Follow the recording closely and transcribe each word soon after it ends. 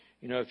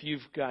If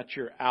you've got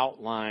your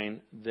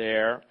outline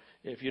there,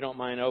 if you don't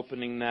mind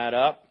opening that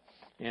up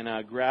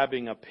and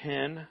grabbing a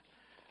pen,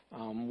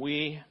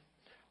 we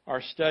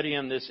are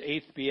studying this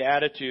 8th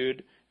Beatitude,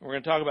 and we're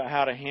going to talk about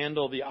how to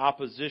handle the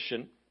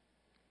opposition.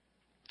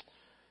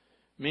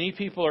 Many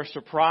people are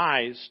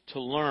surprised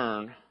to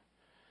learn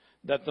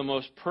that the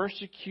most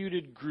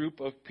persecuted group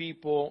of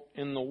people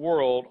in the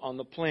world, on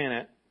the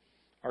planet,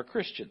 are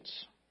Christians.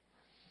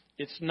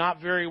 It's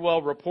not very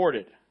well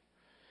reported.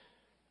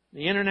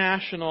 The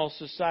International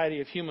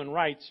Society of Human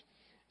Rights,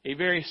 a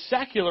very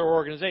secular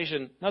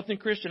organization, nothing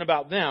Christian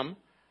about them,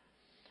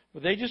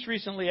 but they just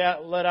recently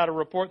let out a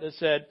report that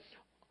said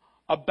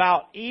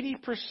about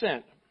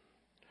 80%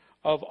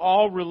 of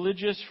all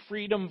religious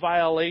freedom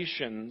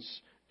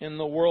violations in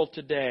the world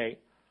today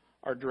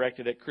are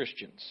directed at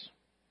Christians.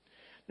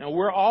 Now,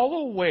 we're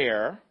all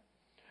aware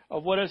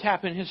of what has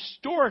happened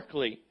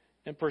historically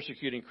in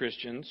persecuting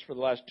Christians for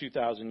the last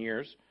 2,000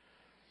 years,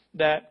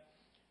 that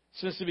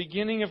since the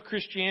beginning of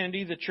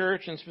Christianity, the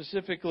church, and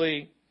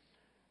specifically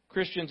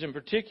Christians in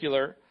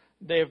particular,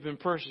 they have been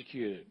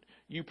persecuted.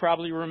 You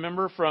probably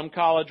remember from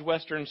College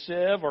Western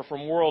Civ or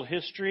from world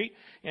history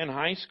in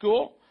high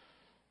school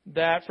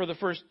that for the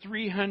first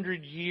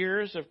 300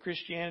 years of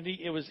Christianity,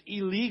 it was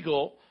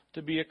illegal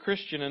to be a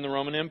Christian in the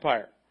Roman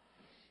Empire.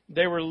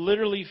 They were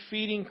literally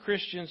feeding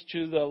Christians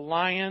to the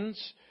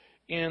lions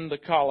in the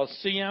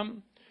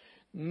Colosseum.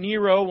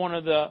 Nero, one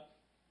of the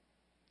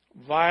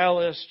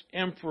vilest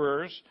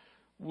emperors,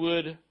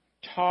 would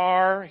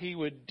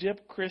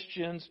dip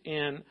Christians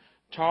in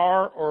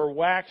tar or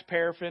wax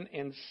paraffin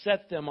and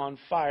set them on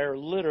fire,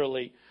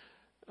 literally,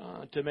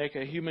 to make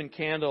a human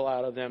candle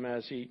out of them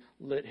as he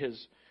lit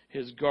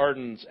his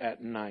gardens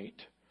at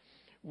night.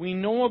 We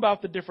know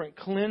about the different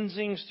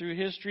cleansings through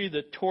history,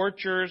 the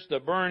tortures, the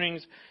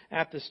burnings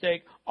at the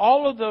stake,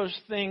 all of those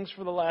things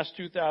for the last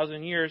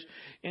 2,000 years,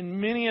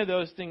 and many of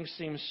those things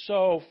seem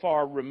so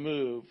far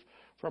removed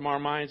from our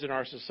minds and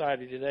our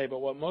society today. But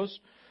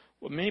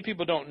what many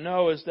people don't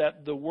know is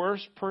that the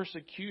worst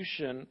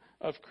persecution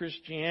of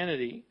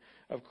Christianity,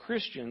 of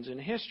Christians in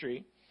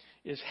history,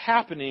 is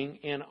happening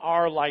in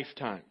our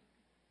lifetime.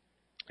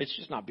 It's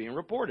just not being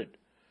reported.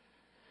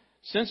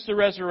 Since the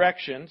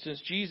resurrection,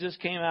 since Jesus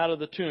came out of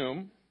the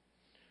tomb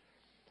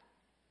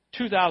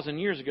 2,000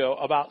 years ago,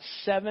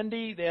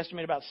 they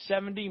estimate about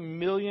 70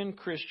 million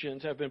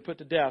Christians have been put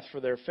to death for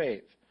their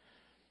faith.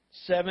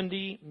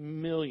 70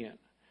 million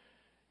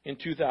in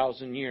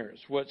 2,000 years.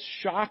 What's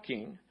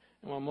shocking,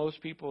 and what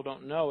most people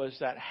don't know, is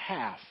that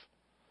half,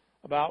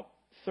 about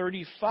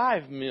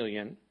 35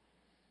 million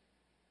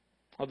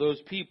of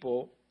those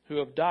people who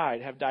have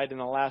died in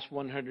the last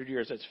 100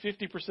 years. That's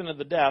 50% of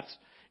the deaths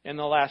in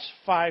the last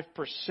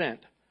 5%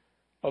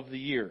 of the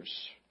years.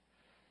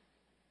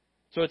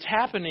 So it's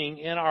happening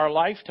in our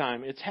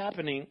lifetime. It's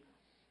happening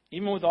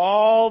even with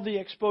all the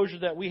exposure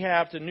that we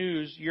have to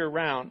news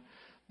year-round.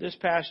 This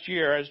past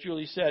year, as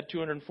Julie said,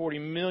 240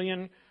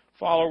 million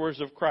followers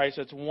of Christ,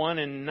 that's 1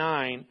 in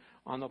 9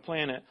 on the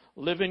planet,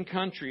 live in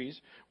countries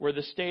where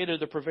the state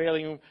of the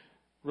prevailing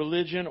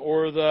religion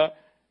or the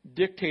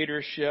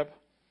dictatorship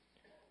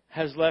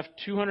has left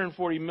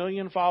 240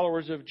 million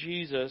followers of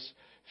Jesus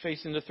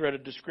facing the threat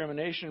of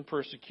discrimination,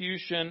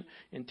 persecution,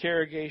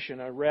 interrogation,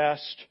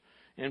 arrest,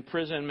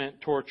 imprisonment,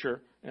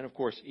 torture, and of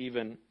course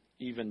even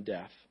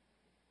death.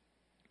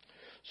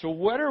 So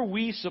what are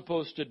we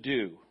supposed to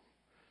do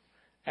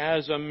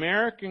as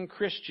American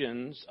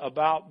Christians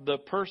about the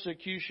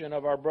persecution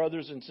of our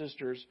brothers and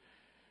sisters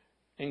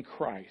in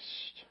Christ?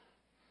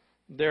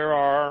 There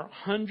are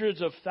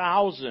hundreds of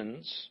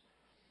thousands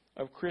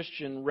of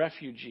Christian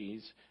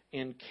refugees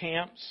in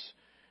camps,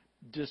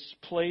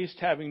 displaced,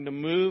 having to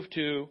move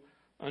to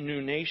a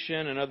new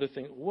nation and other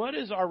things. What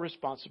is our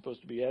response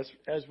supposed to be?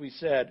 As we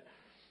said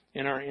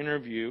in our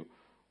interview,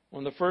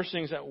 one of the first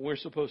things that we're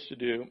supposed to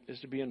do is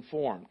to be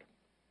informed.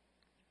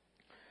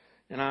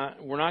 And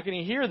we're not going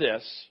to hear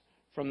this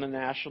from the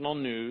national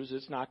news.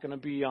 It's not going to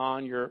be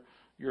on your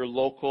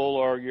local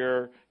or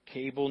your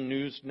cable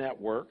news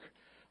network.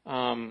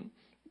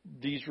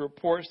 These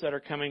reports that are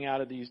coming out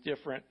of these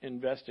different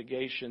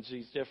investigations,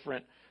 these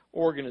different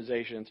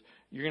organizations,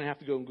 you're going to have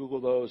to go and Google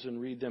those and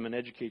read them and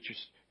educate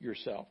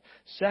yourself.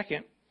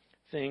 Second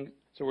thing,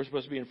 so we're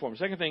supposed to be informed.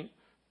 Second thing,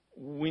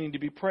 we need to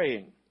be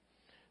praying.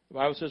 The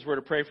Bible says we're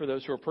to pray for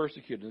those who are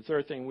persecuted. And the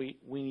third thing, we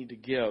need to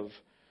give.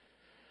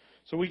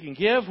 So we can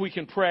give, we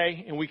can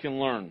pray, and we can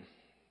learn.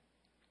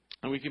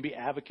 And we can be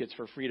advocates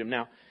for freedom.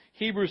 Now,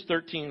 Hebrews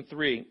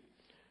 13:3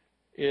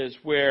 is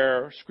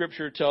where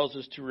Scripture tells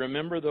us to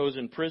remember those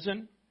in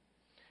prison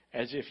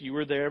as if you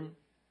were there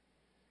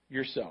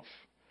yourself.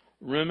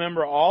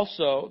 Remember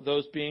also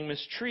those being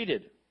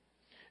mistreated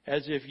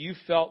as if you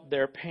felt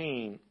their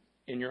pain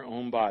in your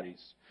own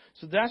bodies.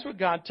 So that's what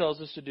God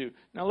tells us to do.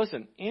 Now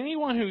listen,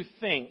 anyone who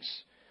thinks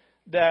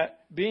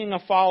that being a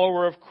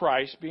follower of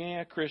Christ, being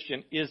a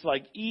Christian, is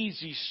like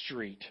easy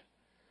street,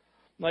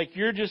 like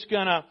you're just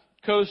going to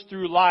coast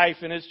through life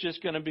and it's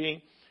just going to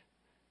be,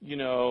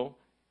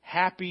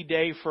 happy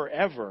day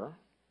forever,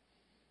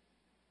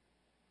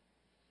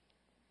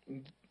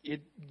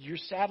 you're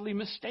sadly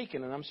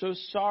mistaken. And I'm so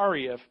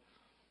sorry if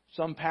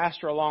some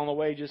pastor along the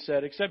way just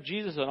said, accept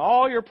Jesus and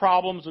all your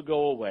problems will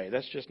go away.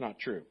 That's just not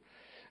true.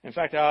 In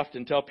fact, I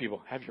often tell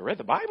people, have you read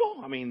the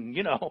Bible? I mean,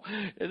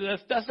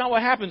 that's not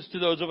what happens to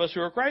those of us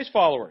who are Christ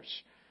followers.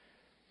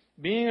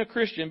 Being a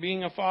Christian,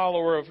 being a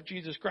follower of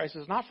Jesus Christ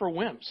is not for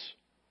wimps.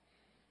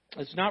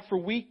 It's not for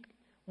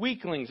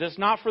weaklings. It's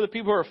not for the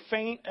people who are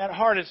faint at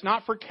heart. It's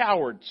not for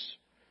cowards.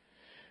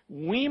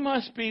 We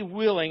must be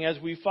willing, as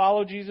we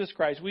follow Jesus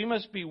Christ, we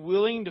must be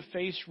willing to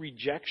face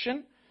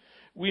rejection.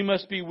 We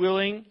must be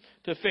willing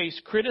to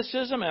face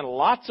criticism, and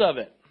lots of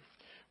it.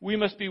 We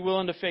must be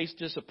willing to face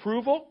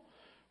disapproval.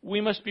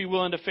 We must be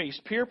willing to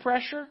face peer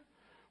pressure.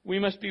 We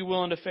must be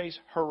willing to face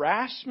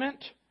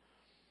harassment.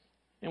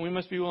 And we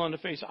must be willing to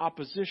face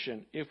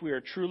opposition if we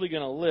are truly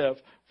going to live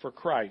for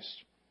Christ.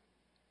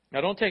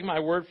 Now, don't take my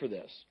word for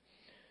this.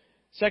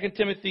 2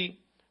 Timothy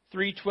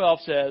 3:12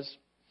 says,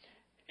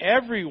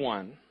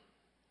 everyone, in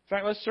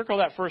fact, let's circle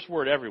that first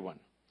word, everyone.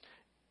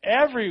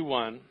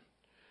 Everyone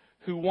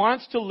who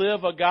wants to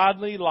live a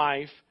godly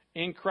life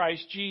in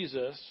Christ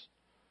Jesus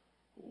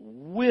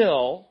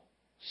will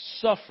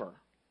suffer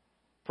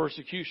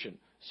persecution.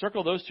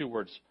 Circle those two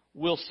words,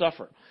 will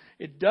suffer.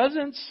 It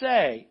doesn't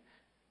say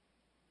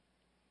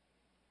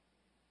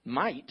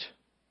might.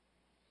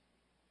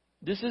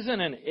 This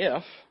isn't an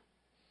if.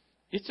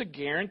 It's a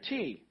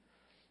guarantee.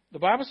 The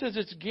Bible says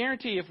it's a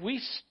guarantee. If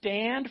we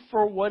stand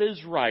for what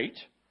is right,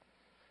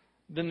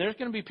 then there's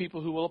going to be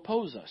people who will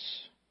oppose us.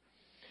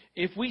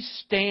 If we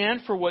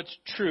stand for what's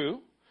true,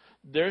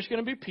 there's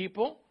going to be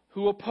people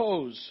who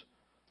oppose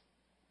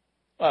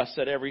us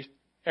at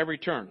every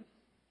turn.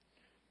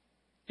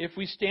 If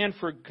we stand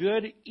for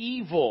good,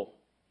 evil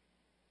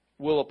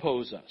will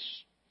oppose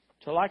us.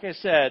 So like I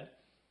said,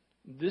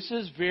 this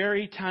is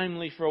very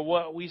timely for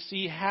what we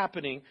see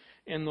happening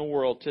in the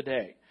world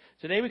today.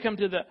 Today we come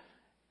to the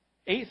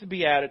 8th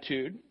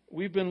Beatitude.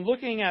 We've been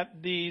looking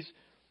at the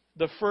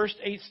first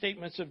 8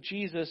 statements of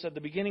Jesus at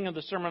the beginning of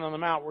the Sermon on the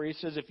Mount, where he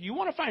says, if you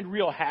want to find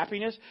real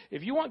happiness,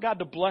 if you want God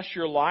to bless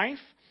your life,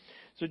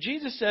 so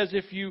Jesus says,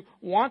 if you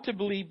want to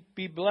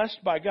be blessed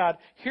by God,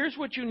 here's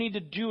what you need to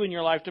do in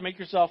your life to make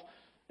yourself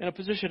in a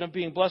position of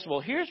being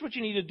blessable. Here's what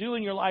you need to do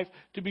in your life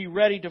to be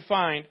ready to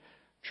find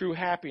true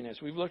happiness.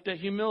 We've looked at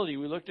humility.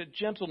 We looked at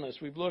gentleness.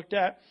 We've looked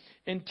at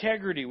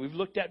integrity. We've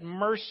looked at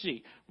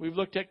mercy. We've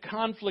looked at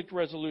conflict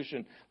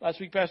resolution.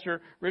 Last week,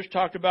 Pastor Rich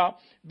talked about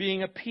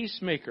being a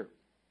peacemaker.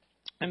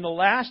 And the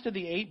last of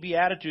the 8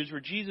 Beatitudes, where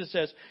Jesus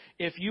says,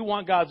 if you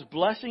want God's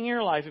blessing in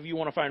your life, if you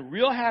want to find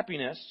real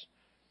happiness,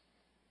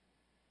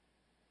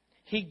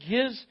 he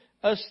gives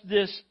us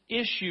this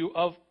issue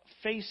of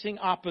facing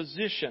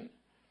opposition,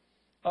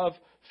 of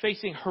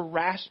facing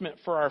harassment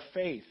for our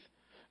faith,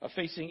 of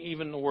facing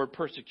even the word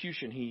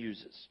persecution he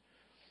uses.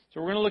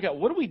 So we're going to look at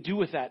what do we do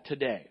with that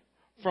today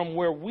from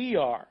where we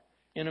are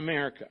in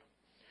America.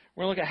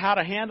 We're going to look at how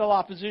to handle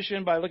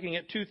opposition by looking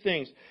at 2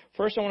 things.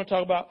 First, I want to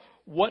talk about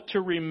what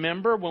to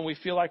remember when we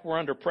feel like we're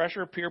under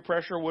pressure, peer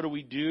pressure. What do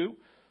we do?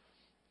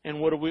 And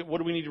what do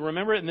we need to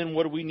remember? And then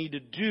what do we need to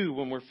do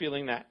when we're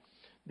feeling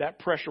that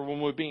pressure, when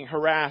we're being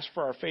harassed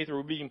for our faith, or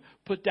we're being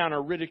put down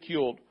or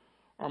ridiculed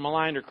or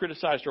maligned or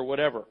criticized or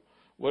whatever?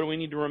 What do we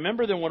need to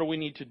remember? Then what do we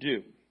need to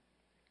do?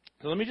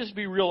 So let me just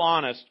be real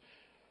honest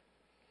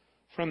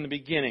from the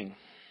beginning.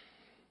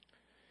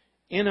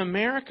 In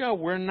America,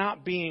 we're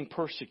not being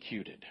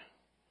persecuted.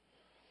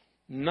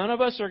 None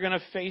of us are going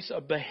to face a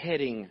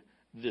beheading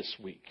this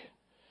week.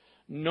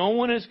 No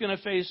one is going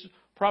to face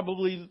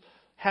probably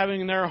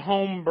having their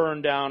home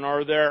burned down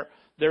or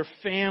their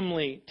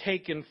family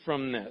taken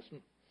from this.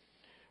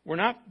 We're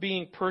not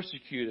being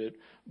persecuted,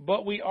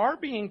 but we are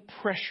being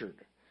pressured.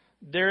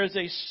 There is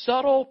a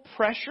subtle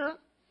pressure,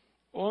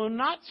 well,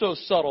 not so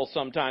subtle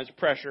sometimes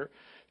pressure,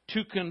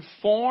 to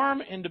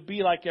conform and to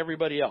be like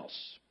everybody else.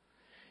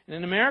 And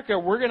in America,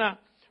 we're not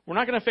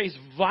going to face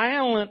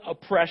violent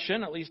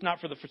oppression, at least not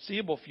for the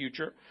foreseeable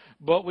future,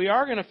 but we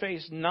are going to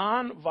face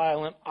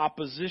nonviolent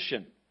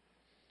opposition,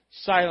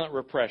 silent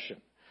repression.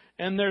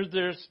 And there's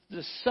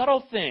this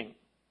subtle thing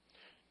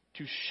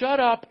to shut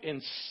up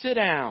and sit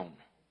down,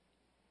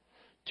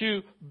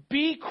 to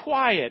be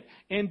quiet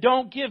and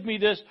don't give me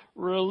this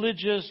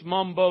religious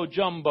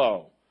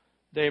mumbo-jumbo,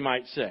 they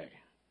might say.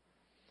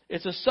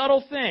 It's a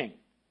subtle thing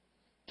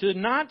to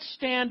not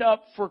stand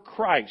up for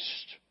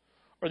Christ,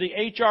 or the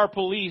HR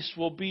police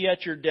will be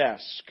at your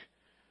desk.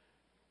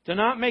 To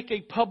not make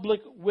a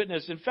public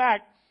witness. In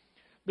fact,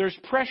 there's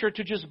pressure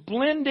to just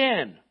blend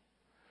in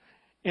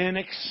and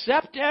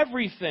accept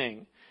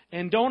everything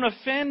and don't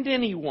offend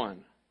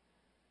anyone.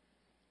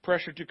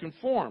 Pressure to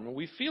conform. And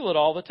we feel it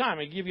all the time.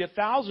 I give you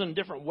 1,000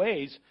 different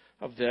ways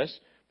of this,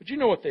 but you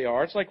know what they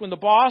are. It's like when the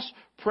boss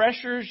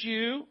pressures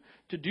you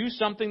to do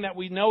something that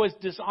we know is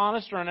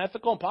dishonest or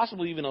unethical and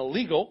possibly even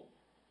illegal.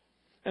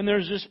 And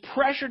there's this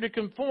pressure to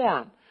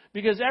conform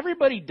because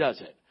everybody does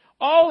it.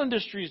 All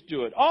industries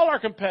do it. All our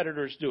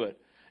competitors do it.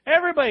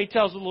 Everybody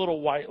tells a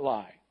little white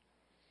lie.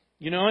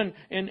 You know, and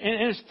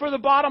it's for the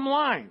bottom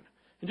line.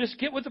 And just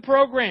get with the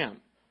program.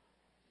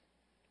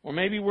 Or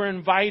maybe we're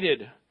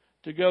invited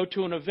to go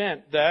to an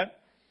event that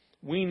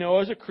we know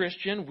as a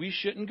Christian we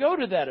shouldn't go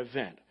to that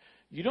event.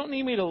 You don't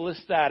need me to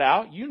list that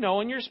out. You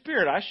know in your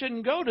spirit, I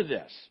shouldn't go to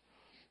this.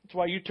 That's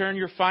why you turn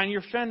your find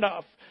your friend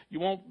off. You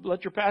won't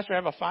let your pastor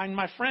have a find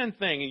my friend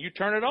thing, and you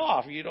turn it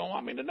off. You don't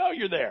want me to know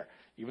you're there.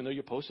 Even though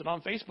you post it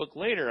on Facebook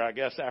later, I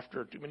guess,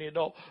 after too many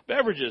adult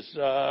beverages,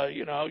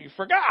 you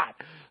forgot,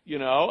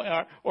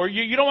 or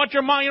you don't want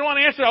your mom, you don't want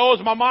to answer, oh,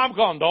 is my mom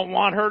calling? Don't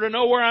want her to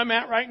know where I'm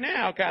at right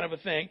now, kind of a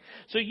thing.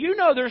 So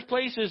there's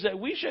places that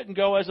we shouldn't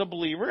go as a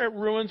believer. It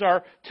ruins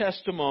our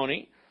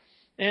testimony.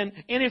 And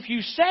if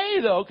you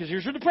say, though, because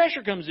here's where the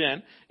pressure comes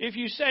in, if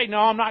you say, no,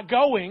 I'm not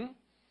going,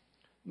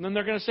 then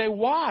they're going to say,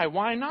 why?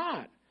 Why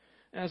not?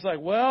 And it's like,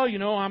 well,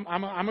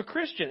 I'm a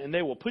Christian, and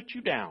they will put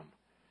you down.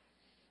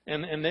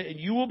 And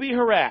you will be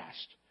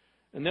harassed.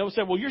 And they'll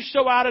say, well, you're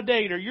so out of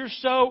date, or you're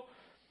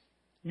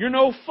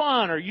no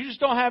fun, or you just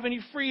don't have any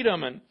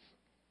freedom, and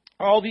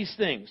all these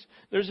things.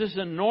 There's this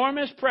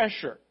enormous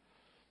pressure.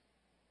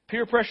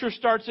 Peer pressure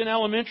starts in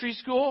elementary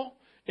school.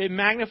 It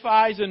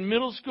magnifies in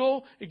middle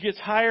school. It gets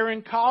higher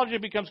in college.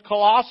 It becomes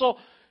colossal,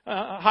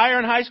 higher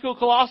in high school,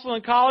 colossal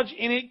in college,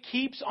 and it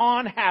keeps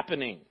on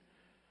happening.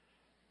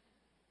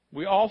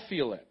 We all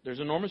feel it. There's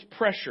enormous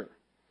pressure.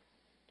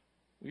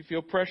 We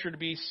feel pressure to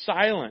be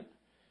silent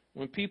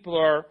when people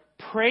are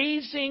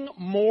praising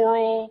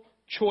moral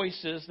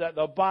choices that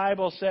the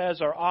Bible says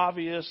are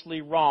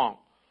obviously wrong.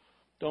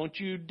 Don't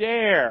you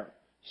dare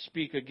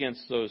speak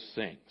against those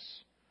things.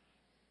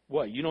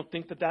 What, you don't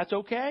think that that's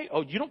okay?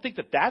 Oh, you don't think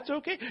that that's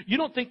okay? You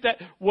don't think that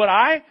what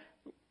I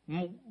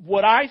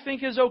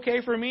think is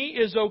okay for me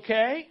is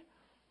okay?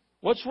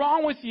 What's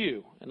wrong with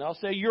you? And I'll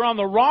say, you're on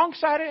the wrong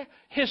side of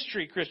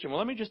history, Christian. Well,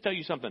 let me just tell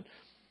you something.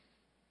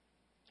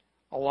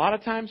 A lot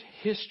of times,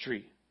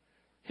 history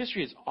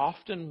is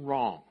often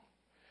wrong.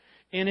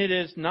 And it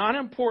is not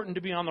important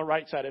to be on the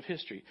right side of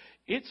history.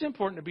 It's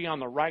important to be on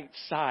the right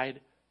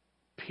side,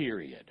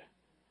 period.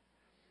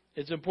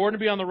 It's important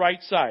to be on the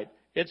right side.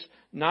 It's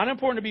not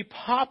important to be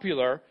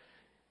popular.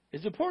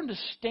 It's important to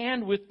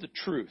stand with the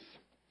truth.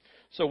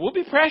 So we'll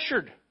be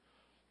pressured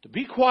to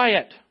be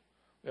quiet.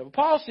 We have a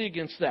policy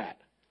against that.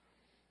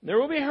 There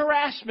will be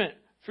harassment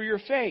for your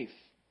faith.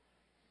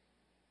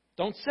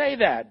 Don't say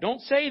that. Don't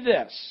say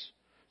this.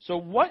 So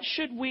what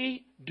should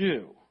we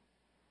do?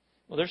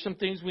 Well, there's some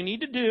things we need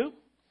to do,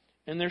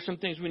 and there's some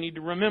things we need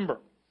to remember.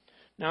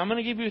 Now, I'm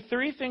going to give you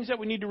 3 things that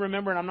we need to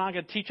remember, and I'm not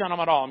going to teach on them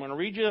at all. I'm going to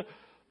read you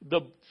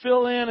the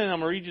fill-in, and I'm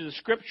going to read you the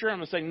scripture. I'm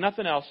going to say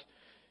nothing else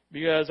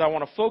because I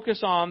want to focus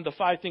on the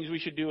 5 things we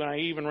should do, and I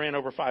even ran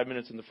over 5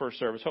 minutes in the first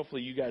service.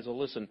 Hopefully you guys will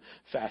listen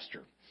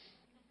faster.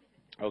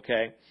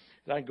 Okay?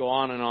 I can go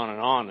on and on and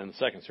on in the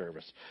second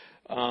service.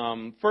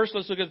 First,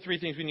 let's look at the 3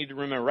 things we need to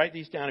remember. Write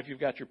these down if you've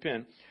got your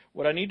pen.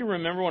 What I need to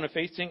remember when I'm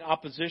facing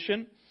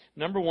opposition,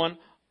 number 1,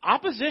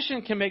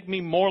 opposition can make me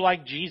more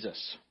like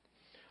Jesus.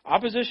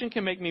 Opposition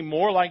can make me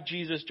more like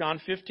Jesus. John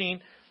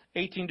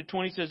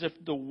 15:18-20 says, if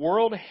the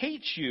world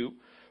hates you,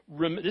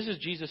 this is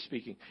Jesus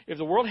speaking. If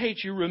the world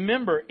hates you,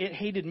 remember it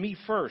hated me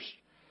first.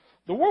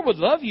 The world would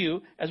love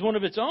you as one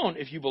of its own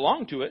if you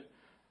belong to it,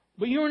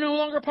 but you are no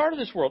longer part of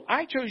this world.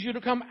 I chose you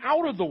to come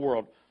out of the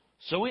world,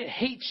 so it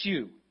hates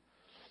you.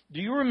 Do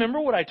you remember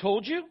what I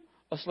told you?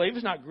 A slave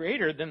is not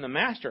greater than the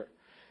master.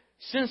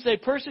 Since they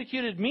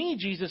persecuted me,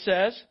 Jesus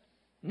says,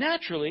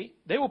 naturally,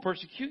 they will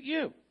persecute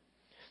you.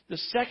 The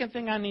second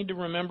thing I need to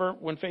remember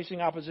when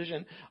facing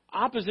opposition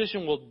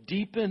will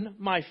deepen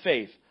my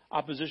faith.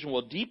 Opposition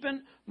will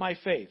deepen my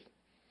faith.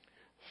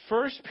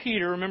 1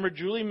 Peter, remember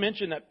Julie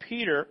mentioned that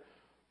Peter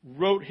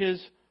wrote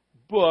his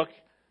book,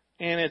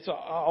 and it's a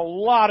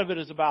lot of it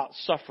is about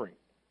suffering.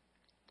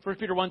 1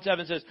 Peter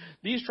 1:7 says,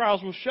 these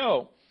trials will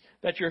show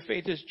that your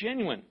faith is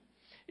genuine.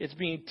 It's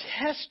being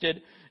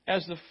tested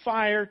as the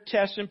fire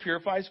tests and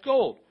purifies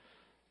gold,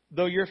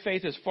 though your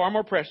faith is far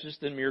more precious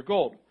than mere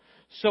gold.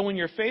 So when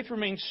your faith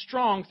remains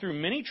strong through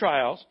many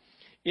trials,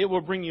 it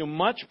will bring you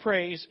much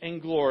praise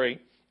and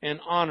glory and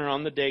honor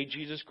on the day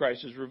Jesus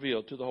Christ is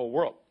revealed to the whole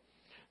world.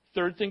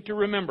 Third thing to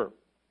remember,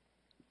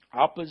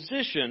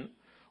 opposition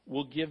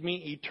will give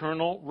me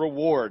eternal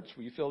rewards.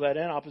 Will you fill that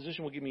in?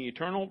 Opposition will give me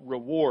eternal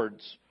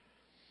rewards.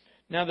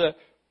 Now, the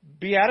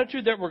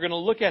beatitude that we're going to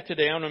look at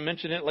today, I'm going to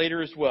mention it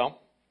later as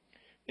well,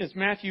 is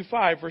Matthew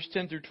 5, verse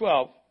 10 through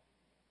 12.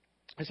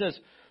 It says,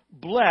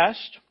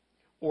 blessed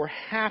or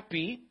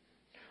happy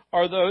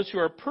are those who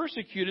are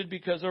persecuted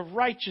because of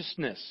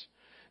righteousness.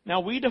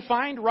 Now, we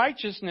defined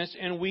righteousness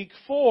in week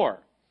 4.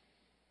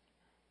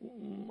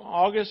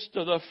 August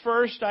the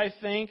 1st, I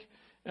think,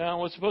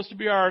 was supposed to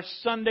be our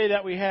Sunday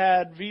that we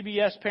had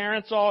VBS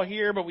parents all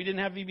here, but we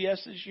didn't have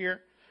VBS this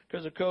year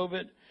because of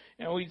COVID.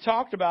 And we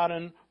talked about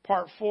in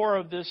part 4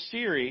 of this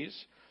series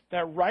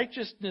that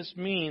righteousness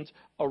means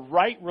a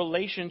right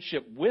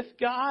relationship with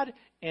God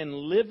and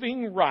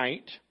living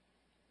right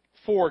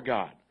for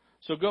God.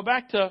 So go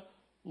back to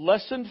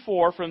lesson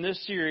 4 from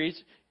this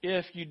series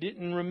if you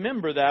didn't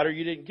remember that or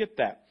you didn't get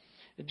that.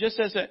 It just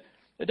says that,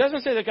 it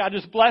doesn't say that God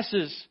just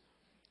blesses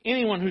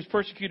anyone who's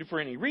persecuted for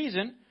any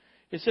reason.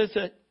 It says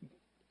that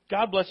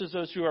God blesses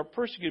those who are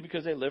persecuted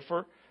because they live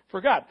for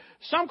for God.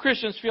 Some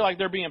Christians feel like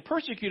they're being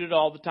persecuted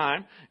all the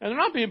time, and they're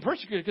not being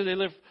persecuted because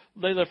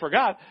they live for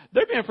God.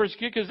 They're being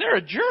persecuted because they're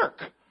a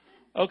jerk.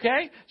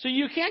 Okay? So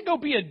you can't go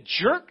be a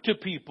jerk to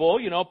people,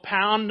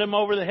 pound them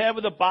over the head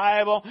with the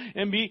Bible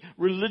and be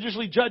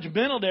religiously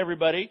judgmental to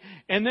everybody,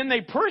 and then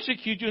they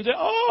persecute you and say,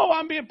 oh,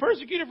 I'm being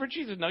persecuted for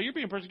Jesus. No, you're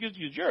being persecuted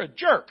because you're a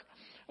jerk.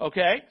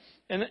 Okay?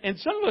 And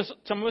some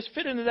of us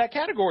fit into that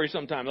category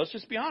sometimes. Let's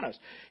just be honest.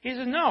 He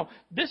says, no,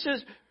 this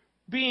is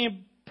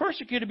being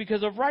persecuted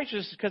because of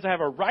righteousness, because I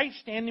have a right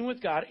standing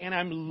with God, and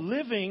I'm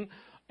living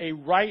a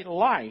right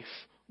life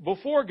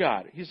before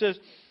God. He says,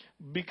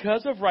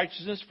 because of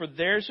righteousness, for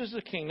theirs is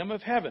the kingdom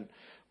of heaven.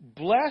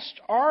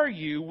 Blessed are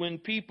you when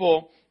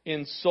people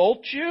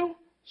insult you,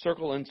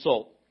 circle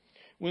insult.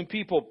 When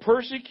people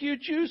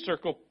persecute you,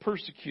 circle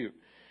persecute.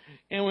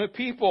 And when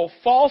people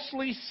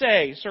falsely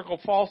say, circle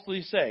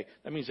falsely say,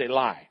 that means they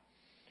lie.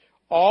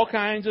 All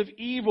kinds of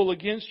evil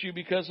against you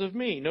because of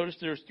me. Notice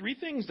there's 3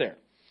 things there.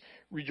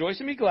 Rejoice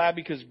and be glad,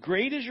 because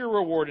great is your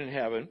reward in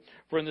heaven,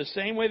 for in the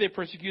same way they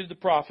persecuted the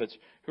prophets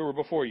who were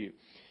before you.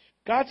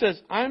 God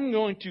says, I'm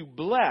going to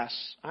bless,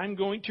 I'm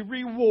going to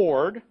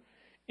reward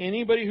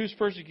anybody who's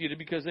persecuted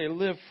because they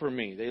live for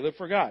me. They live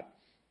for God.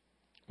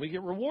 We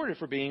get rewarded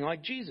for being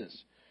like Jesus.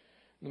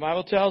 The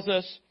Bible tells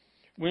us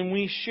when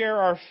we share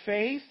our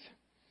faith,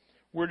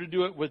 we're to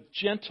do it with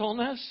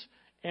gentleness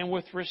and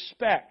with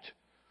respect.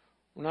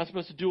 We're not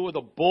supposed to do it with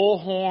a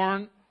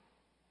bullhorn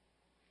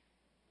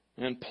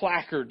and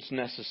placards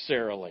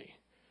necessarily.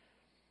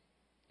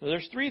 So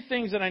there's 3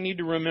 things that I need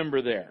to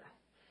remember there.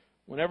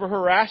 Whenever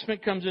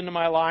harassment comes into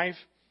my life,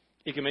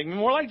 it can make me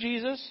more like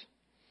Jesus,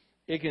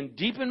 it can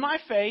deepen my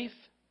faith,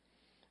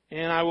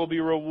 and I will be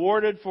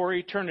rewarded for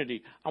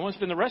eternity. I want to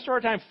spend the rest of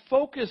our time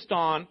focused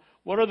on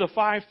what are the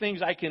 5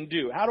 things I can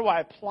do. How do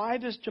I apply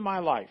this to my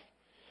life?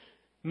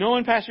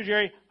 Knowing Pastor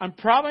Jerry, I'm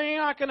probably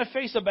not going to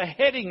face a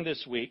beheading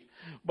this week,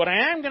 but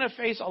I am going to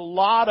face a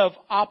lot of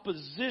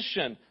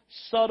opposition,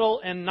 subtle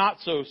and not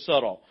so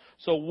subtle.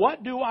 So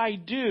what do I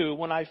do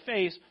when I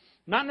face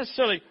not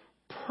necessarily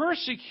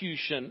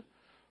persecution,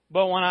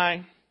 but when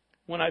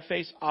I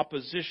face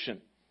opposition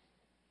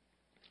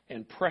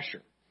and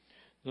pressure?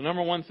 The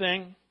number 1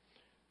 thing,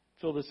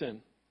 fill this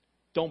in,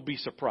 don't be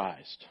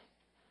surprised.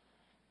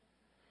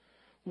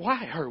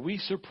 Why are we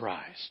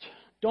surprised?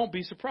 Don't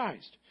be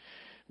surprised.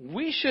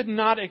 We should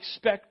not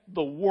expect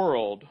the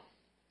world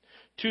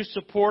to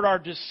support our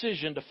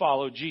decision to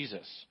follow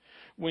Jesus.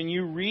 When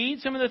you read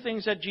some of the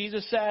things that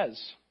Jesus says,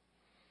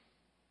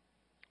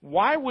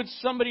 why would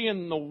somebody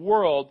in the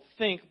world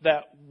think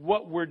that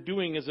what we're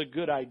doing is a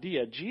good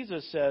idea?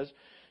 Jesus says,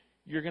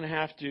 you're going to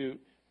have to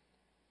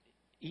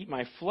eat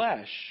my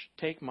flesh,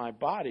 take my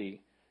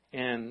body,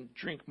 and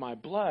drink my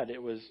blood.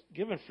 It was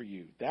given for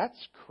you. That's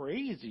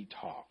crazy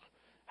talk.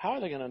 How are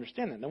they going to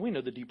understand that? Now we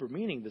know the deeper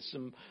meaning,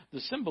 the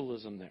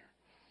symbolism there.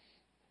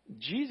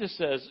 Jesus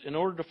says, in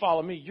order to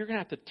follow me, you're going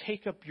to have to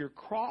take up your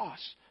cross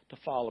to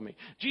follow me.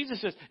 Jesus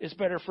says it's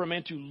better for a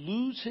man to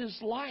lose his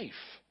life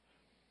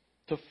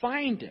to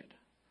find it.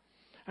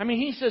 I mean,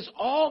 he says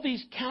all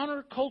these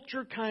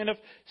counterculture kind of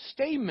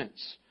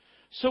statements.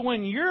 So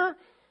when your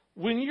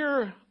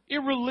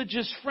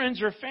irreligious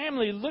friends or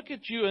family look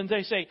at you and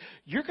they say,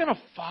 you're going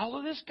to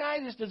follow this guy?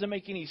 This doesn't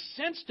make any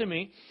sense to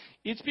me.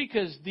 It's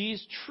because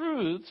these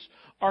truths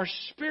are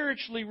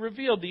spiritually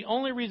revealed. The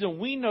only reason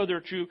we know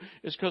they're true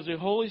is because the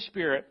Holy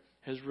Spirit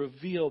has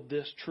revealed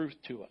this truth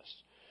to us.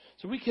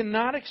 So we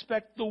cannot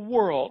expect the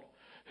world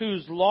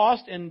who's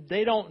lost and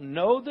they don't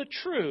know the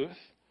truth,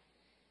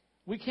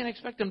 we can't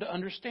expect them to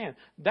understand.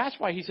 That's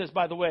why he says,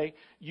 by the way,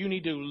 you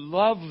need to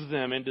love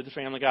them into the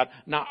family of God,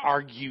 not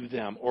argue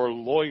them or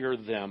lawyer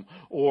them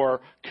or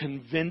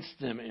convince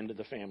them into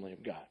the family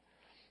of God.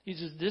 He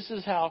says, this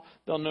is how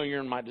they'll know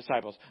you're my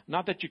disciples.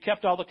 Not that you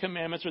kept all the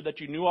commandments or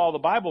that you knew all the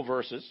Bible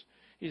verses.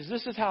 He says,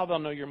 this is how they'll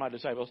know you're my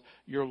disciples,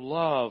 your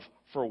love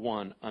for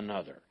one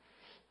another.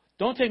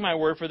 Don't take my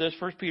word for this.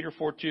 1 Peter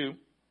 4:2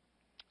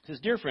 says,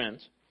 dear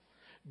friends,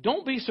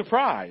 don't be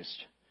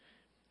surprised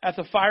at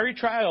the fiery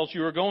trials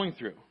you are going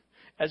through,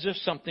 as if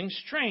something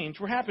strange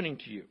were happening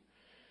to you.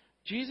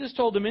 Jesus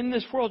told them, in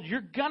this world,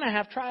 you're going to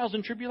have trials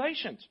and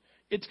tribulations.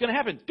 It's going to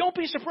happen. Don't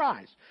be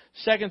surprised.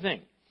 Second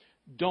thing,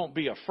 don't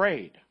be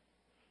afraid.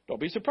 Don't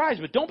be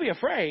surprised, but don't be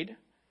afraid.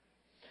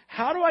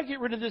 How do I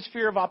get rid of this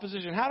fear of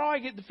opposition? How do I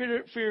get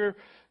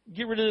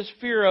get rid of this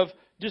fear of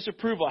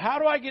disapproval? How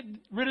do I get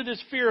rid of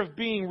this fear of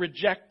being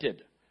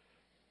rejected?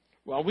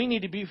 Well, we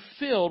need to be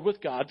filled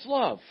with God's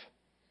love.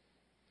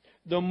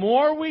 The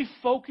more we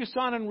focus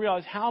on and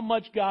realize how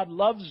much God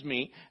loves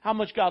me, how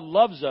much God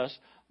loves us,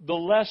 the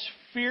less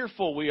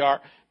fearful we are,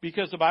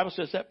 because the Bible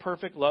says that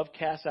perfect love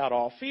casts out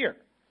all fear.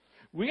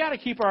 We got to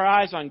keep our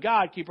eyes on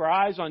God, keep our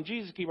eyes on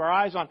Jesus, keep our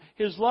eyes on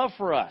His love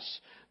for us.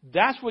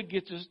 That's what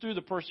gets us through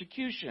the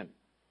persecution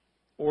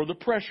or the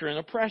pressure and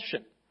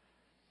oppression.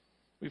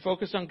 We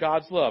focus on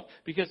God's love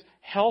because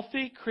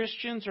healthy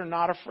Christians are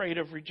not afraid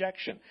of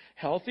rejection.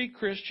 Healthy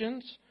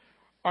Christians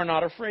are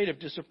not afraid of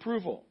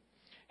disapproval.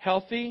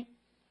 Healthy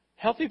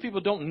people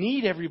don't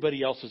need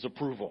everybody else's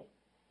approval.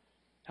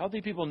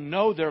 Healthy people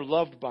know they're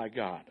loved by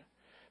God.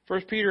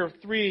 1 Peter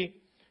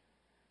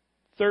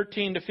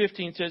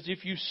 3:13-15 says,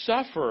 if you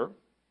suffer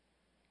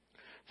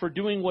for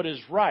doing what is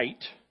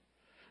right,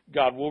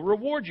 God will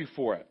reward you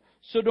for it.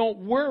 So don't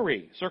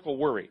worry. Circle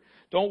worry.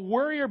 Don't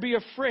worry or be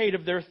afraid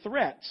of their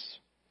threats.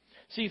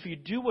 See, if you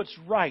do what's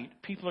right,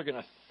 people are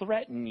going to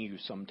threaten you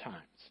sometimes.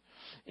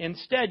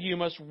 Instead, you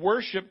must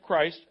worship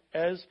Christ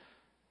as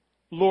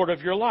Lord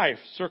of your life.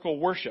 Circle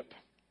worship.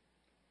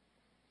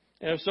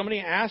 And if somebody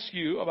asks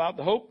you about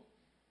the hope,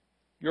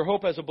 your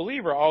hope as a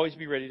believer, always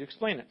be ready to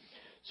explain it.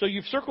 So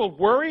you've circled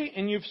worry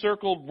and you've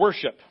circled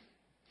worship.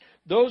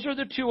 Those are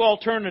the two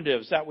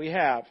alternatives that we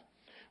have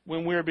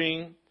when we're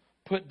being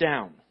put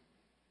down.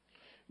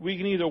 We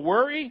can either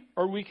worry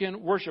or we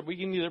can worship. We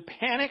can either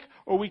panic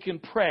or we can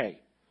pray.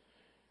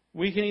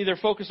 We can either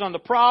focus on the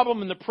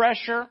problem and the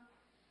pressure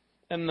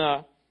and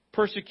the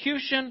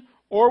persecution,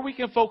 or we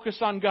can focus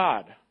on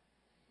God.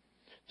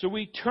 So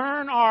we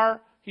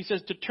he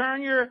says, to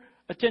turn your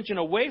attention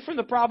away from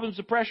the problems,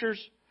 the pressures,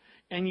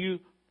 and you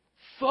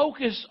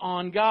focus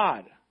on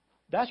God.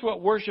 That's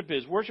what worship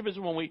is. Worship is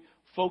when we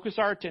focus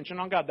our attention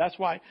on God. That's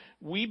why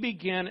we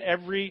begin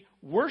every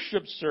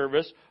worship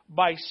service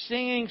by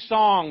singing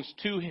songs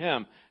to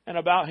Him and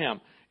about Him.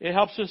 It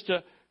helps us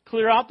to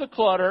clear out the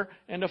clutter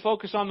and to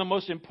focus on the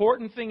most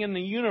important thing in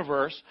the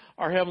universe,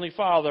 our Heavenly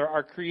Father,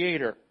 our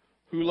Creator,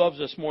 who loves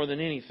us more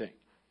than anything.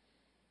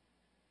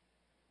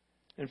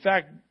 In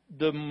fact,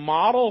 the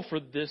model for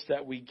this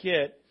that we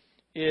get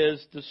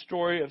is the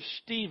story of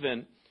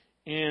Stephen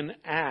in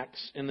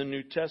Acts in the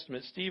New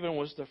Testament. Stephen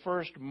was the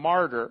first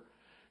martyr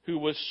who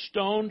was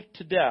stoned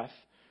to death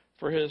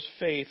for his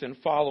faith in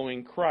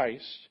following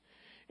Christ.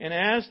 And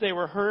as they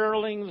were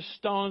hurling the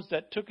stones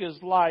that took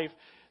his life,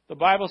 the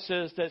Bible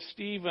says that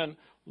Stephen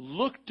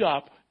looked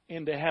up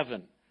into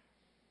heaven.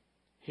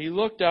 He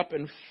looked up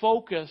and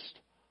focused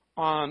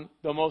on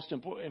the most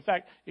important. In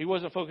fact, he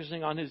wasn't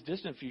focusing on his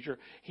distant future.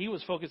 He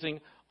was focusing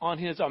on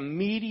his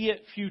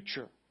immediate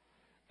future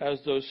as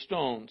those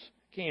stones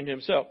came to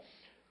him. So,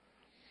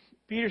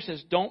 Peter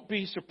says, don't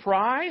be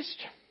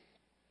surprised.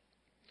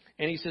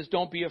 And he says,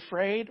 don't be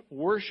afraid.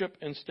 Worship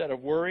instead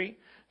of worry.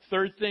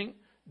 Third thing,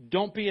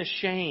 don't be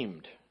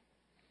ashamed.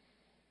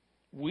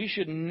 We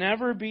should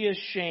never be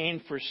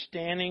ashamed for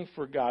standing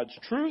for God's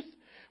truth.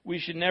 We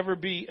should never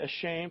be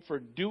ashamed for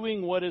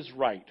doing what is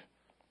right.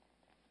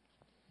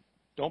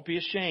 Don't be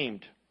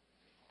ashamed.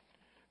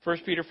 1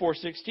 Peter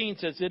 4:16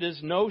 says, it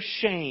is no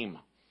shame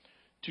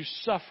to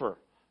suffer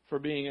for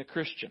being a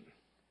Christian.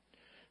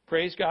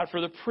 Praise God for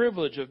the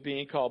privilege of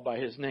being called by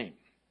His name.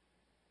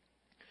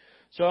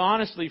 So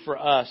honestly, for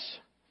us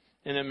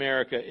in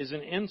America, is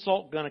an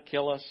insult going to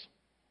kill us?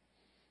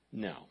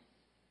 No.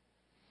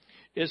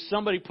 Is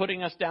somebody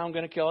putting us down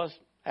going to kill us?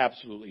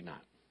 Absolutely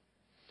not.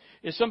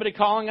 Is somebody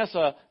calling us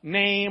a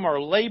name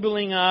or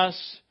labeling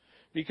us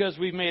because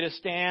we've made a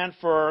stand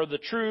for the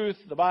truth,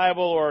 the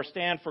Bible, or a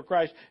stand for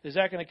Christ, is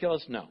that going to kill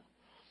us? No.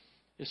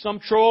 Is some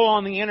troll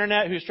on the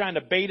internet who's trying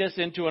to bait us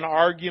into an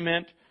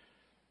argument,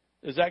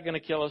 is that going to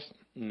kill us?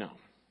 No.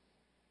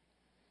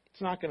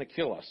 It's not going to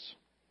kill us.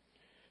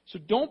 So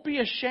don't be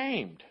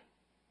ashamed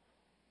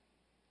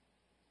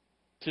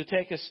to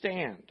take a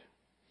stand.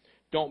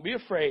 Don't be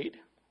afraid,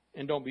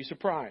 and don't be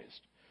surprised.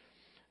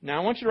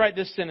 Now, I want you to write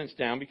this sentence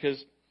down,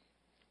 because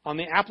on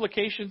the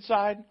application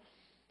side,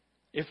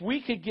 if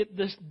we could get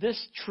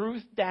this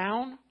truth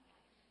down,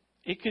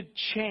 it could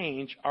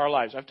change our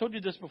lives. I've told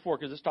you this before,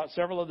 because it's taught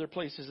several other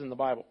places in the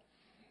Bible,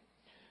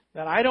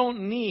 that I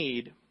don't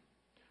need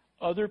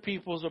other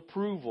people's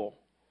approval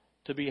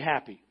to be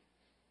happy.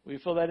 We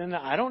fill that in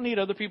there. I don't need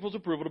other people's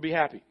approval to be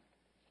happy.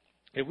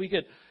 If we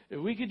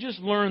could just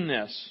learn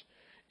this,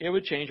 it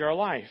would change our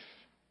life.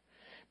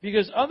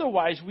 Because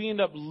otherwise, we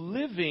end up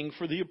living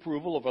for the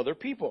approval of other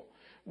people.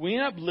 We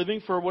end up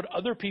living for what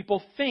other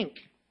people think.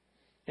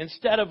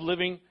 Instead of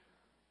living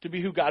to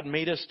be who God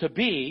made us to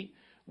be,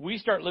 we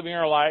start living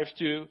our lives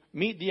to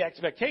meet the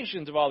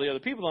expectations of all the other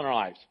people in our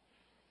lives.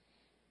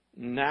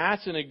 And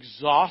that's an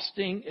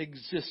exhausting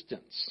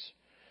existence.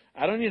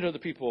 I don't need other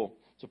people's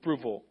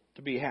approval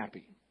to be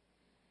happy.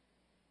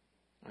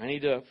 I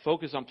need to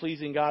focus on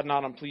pleasing God,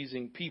 not on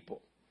pleasing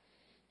people.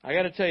 I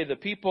got to tell you, the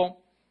people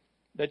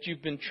that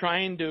you've been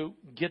trying to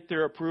get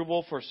their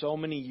approval for so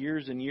many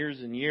years and years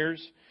and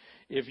years,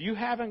 if you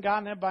haven't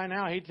gotten it by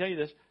now, I hate to tell you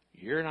this,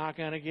 you're not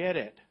going to get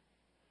it.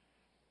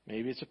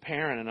 Maybe it's a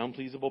parent, an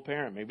unpleasable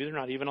parent. Maybe they're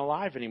not even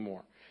alive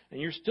anymore. And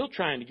you're still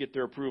trying to get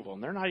their approval,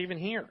 and they're not even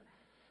here.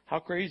 How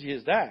crazy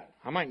is that?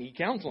 I might need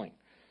counseling.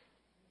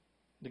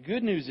 The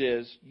good news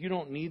is you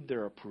don't need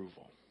their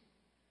approval.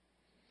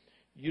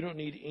 You don't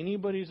need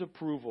anybody's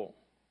approval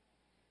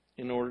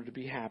in order to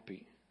be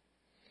happy.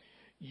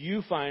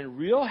 You find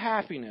real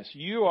happiness.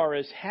 You are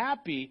as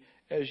happy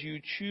as you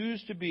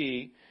choose to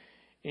be,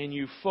 and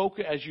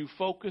as you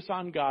focus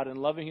on God and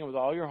loving Him with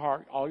all your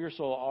heart, all your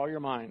soul, all your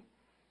mind,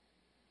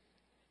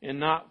 and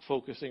not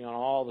focusing on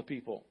all the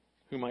people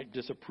who might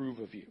disapprove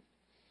of you.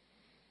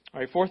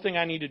 All right, fourth thing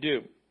I need to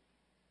do,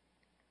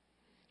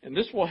 and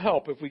this will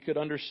help if we could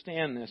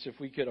understand this, if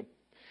we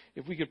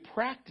if we could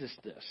practice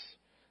this.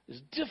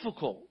 It's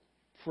difficult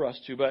for us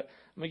to, but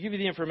I'm going to give you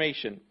the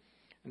information,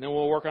 and then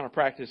we'll work on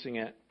practicing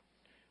it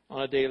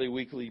on a daily,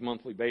 weekly,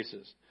 monthly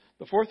basis.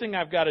 The fourth thing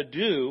I've got to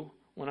do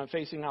when I'm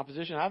facing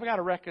opposition, I've got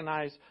to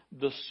recognize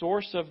the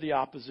source of the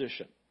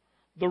opposition,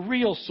 the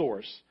real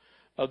source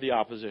of the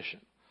opposition.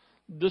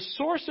 The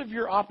source of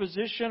your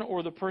opposition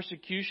or the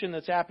persecution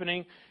that's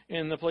happening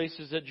in the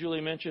places that Julie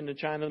mentioned in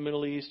China, the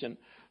Middle East, and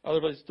other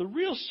places, the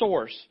real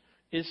source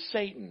is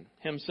Satan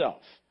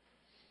himself.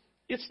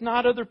 It's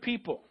not other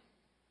people.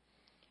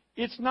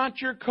 It's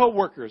not your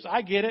coworkers.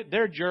 I get it,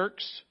 they're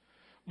jerks,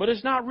 but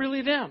it's not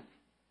really them.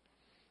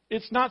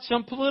 It's not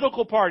some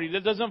political party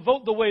that doesn't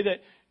vote the way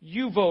that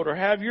you vote or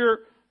have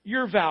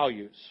your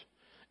values.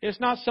 It's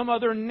not some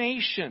other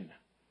nation.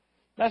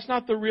 That's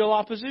not the real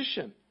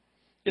opposition.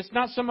 It's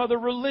not some other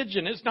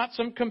religion. It's not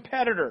some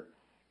competitor.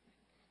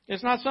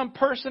 It's not some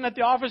person at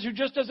the office who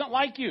just doesn't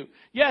like you.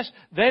 Yes,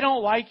 they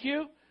don't like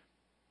you,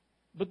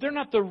 but they're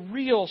not the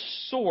real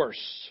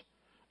source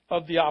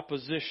of the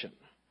opposition.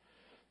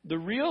 The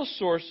real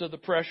source of the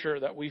pressure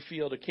that we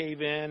feel to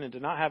cave in and to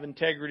not have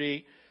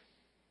integrity,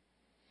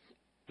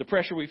 the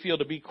pressure we feel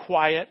to be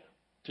quiet,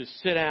 to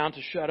sit down,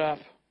 to shut up,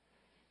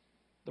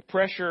 the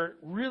pressure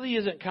really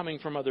isn't coming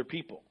from other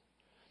people.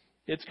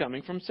 It's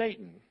coming from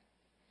Satan.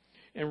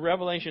 In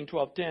Revelation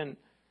 12:10,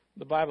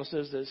 the Bible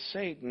says that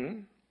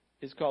Satan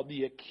is called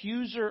the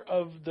accuser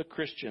of the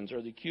Christians,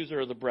 or the accuser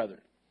of the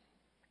brethren.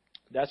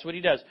 That's what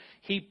he does.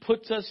 He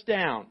puts us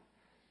down.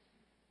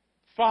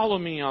 Follow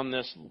me on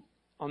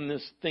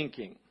this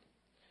thinking.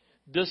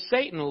 Does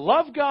Satan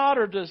love God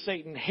or does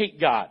Satan hate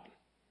God?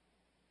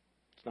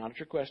 It's not a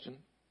trick question.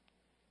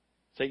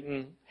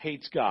 Satan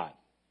hates God.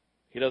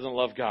 He doesn't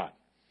love God.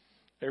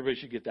 Everybody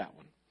should get that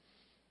one.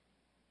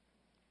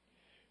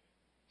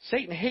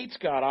 Satan hates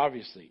God,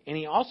 obviously, and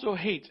he also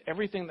hates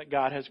everything that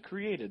God has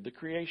created, the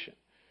creation.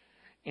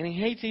 And he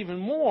hates even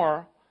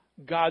more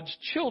God's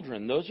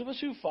children, those of us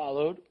who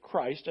followed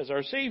Christ as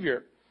our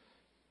Savior.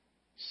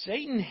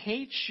 Satan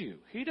hates you.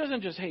 He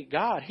doesn't just hate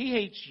God, he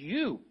hates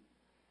you.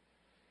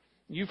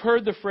 You've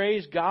heard the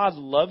phrase, God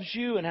loves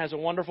you and has a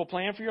wonderful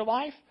plan for your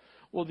life?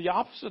 Well, the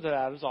opposite of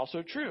that is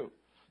also true.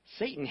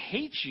 Satan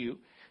hates you,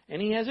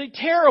 and he has a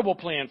terrible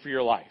plan for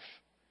your life.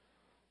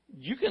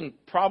 You can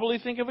probably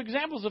think of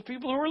examples of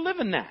people who are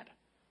living that.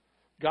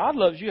 God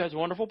loves you, has a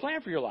wonderful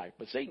plan for your life,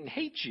 but Satan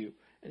hates you,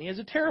 and he has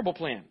a terrible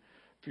plan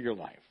for your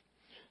life.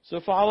 So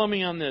follow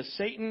me on this.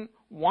 Satan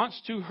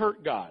wants to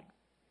hurt God.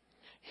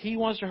 He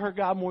wants to hurt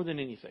God more than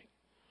anything.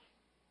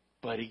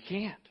 But he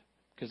can't,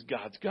 because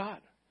God's God.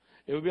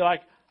 It would be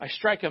like I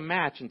strike a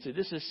match and say,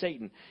 this is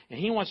Satan, and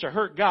he wants to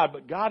hurt God,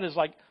 but God is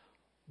like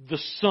the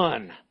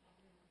sun,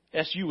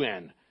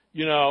 S-U-N.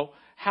 You know,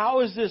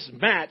 how is this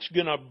match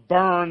going to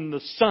burn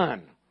the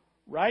sun?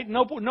 Right?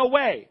 No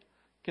way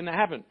can that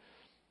happen.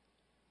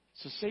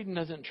 So Satan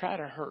doesn't try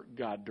to hurt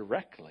God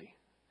directly.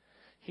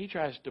 He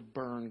tries to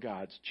burn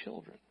God's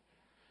children.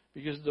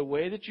 Because the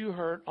way that you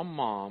hurt a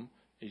mom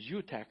is you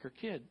attack her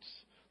kids.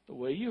 The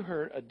way you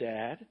hurt a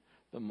dad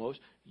the most,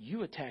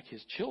 you attack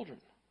his children.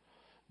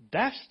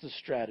 That's the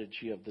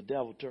strategy of the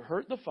devil. To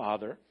hurt the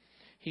Father,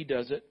 he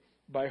does it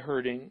by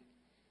hurting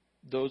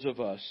those of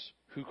us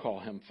who call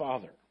him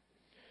Father.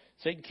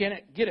 Satan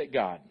can't get at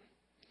God,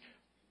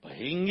 but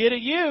he can get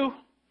at you,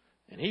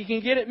 and he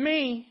can get at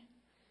me,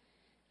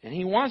 and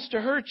he wants to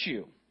hurt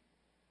you.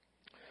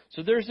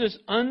 So there's this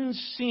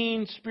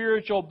unseen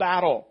spiritual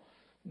battle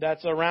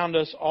that's around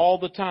us all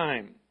the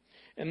time.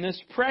 And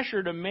this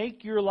pressure to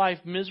make your life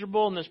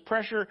miserable, and this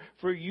pressure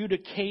for you to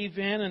cave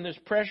in, and this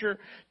pressure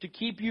to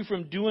keep you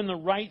from doing the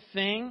right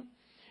thing,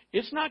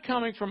 it's not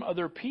coming from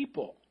other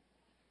people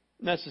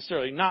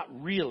necessarily. Not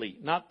really.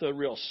 Not the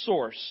real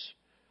source.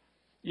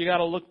 You got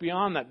to look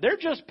beyond that. They're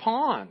just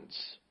pawns.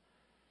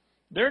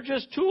 They're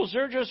just tools.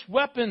 They're just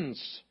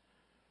weapons.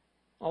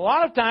 A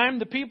lot of time,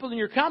 the people in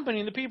your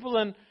company, the people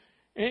in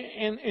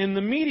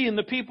the media, and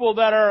the people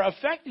that are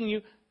affecting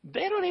you,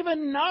 they don't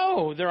even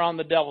know they're on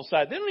the devil's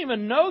side. They don't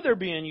even know they're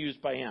being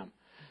used by him.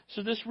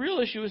 So this real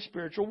issue is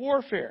spiritual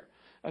warfare.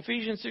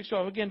 Ephesians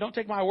 6:12. Again, don't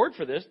take my word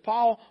for this.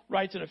 Paul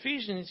writes in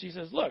Ephesians, he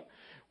says, look,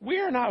 we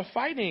are not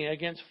fighting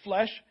against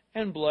flesh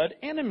and blood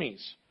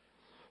enemies,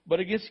 but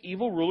against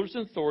evil rulers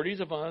and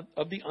authorities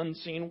of the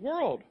unseen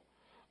world,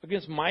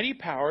 against mighty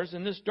powers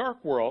in this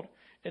dark world,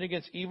 and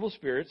against evil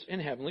spirits in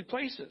heavenly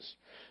places.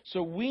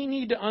 So we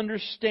need to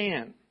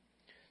understand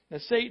that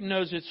Satan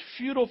knows it's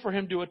futile for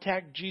him to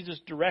attack Jesus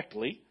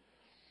directly.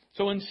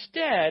 So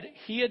instead,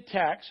 he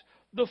attacks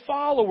the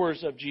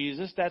followers of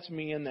Jesus. That's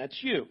me and that's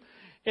you.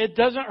 It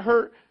doesn't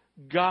hurt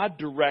God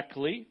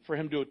directly for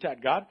him to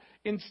attack God.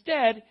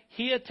 Instead,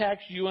 he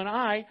attacks you and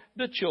I,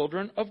 the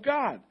children of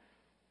God.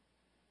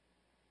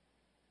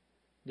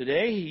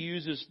 Today, he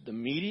uses the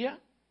media.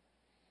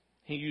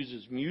 He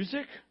uses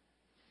music.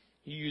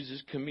 He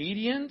uses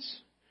comedians.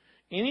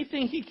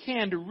 Anything he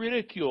can to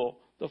ridicule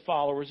the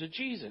followers of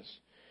Jesus.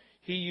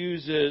 He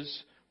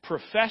uses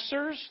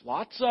professors,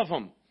 lots of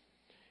them.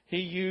 He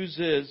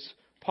uses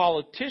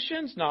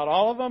politicians, not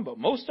all of them, but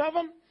most of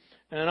them,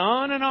 and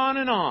on and on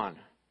and on.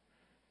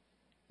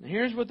 And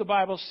here's what the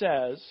Bible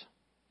says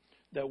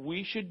that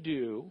we should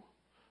do.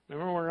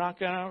 Remember, we're not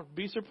going to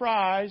be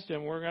surprised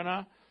and we're going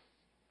to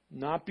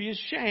not be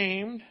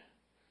ashamed.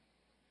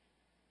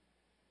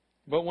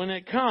 But when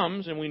it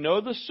comes and we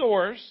know the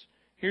source,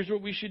 here's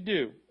what we should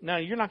do. Now,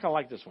 you're not going to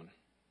like this one.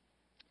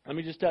 Let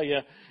me just tell you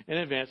in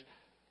advance,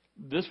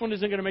 this one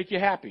isn't going to make you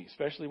happy,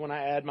 especially when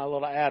I add my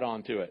little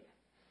add-on to it.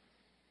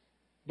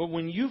 But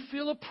when you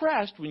feel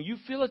oppressed, when you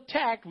feel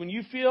attacked, when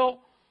you feel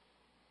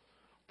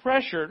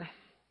pressured,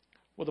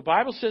 what the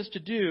Bible says to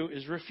do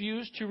is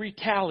refuse to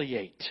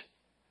retaliate.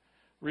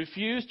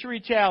 Refuse to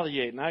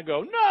retaliate. And I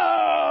go, no,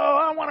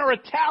 I don't want to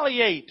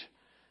retaliate.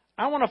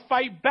 I want to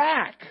fight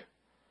back.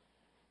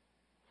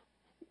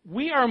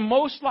 We are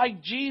most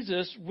like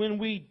Jesus when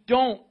we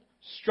don't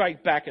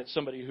strike back at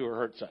somebody who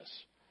hurts us.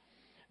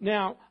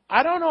 Now,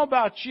 I don't know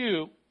about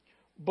you,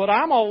 but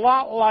I'm a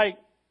lot like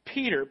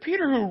Peter.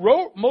 Peter, who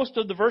wrote most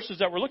of the verses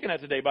that we're looking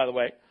at today, by the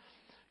way.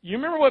 You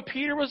remember what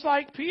Peter was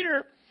like?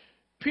 Peter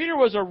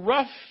was a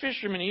rough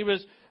fisherman. He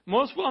was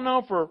most well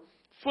known for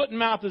foot and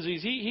mouth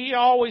disease. He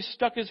always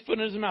stuck his foot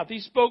in his mouth.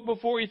 He spoke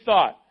before he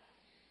thought.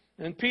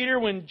 And Peter,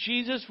 when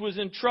Jesus was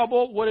in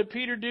trouble, what did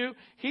Peter do?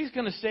 He's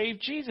going to save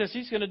Jesus.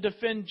 He's going to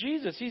defend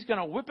Jesus. He's going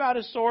to whip out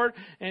his sword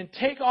and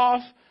take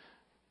off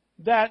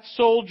that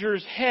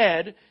soldier's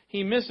head.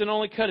 He missed and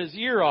only cut his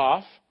ear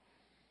off.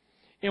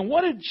 And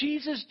what did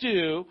Jesus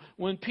do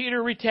when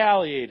Peter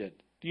retaliated?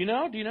 Do you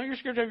know? Do you know your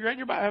scripture? Have you read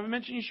your Bible? I haven't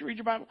mentioned you should read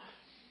your Bible.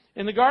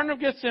 In the Garden of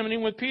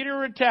Gethsemane, when Peter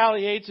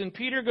retaliates and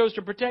Peter goes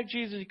to protect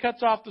Jesus, he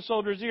cuts off the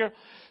soldier's ear.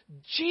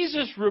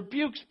 Jesus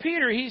rebukes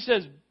Peter. He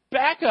says,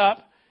 back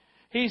up.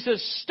 He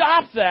says,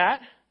 stop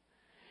that.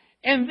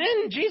 And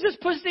then Jesus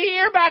puts the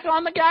ear back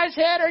on the guy's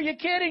head. Are you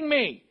kidding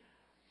me?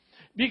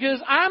 Because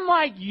I'm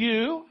like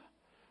you.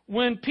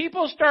 When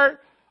people start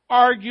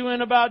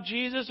arguing about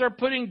Jesus or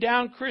putting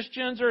down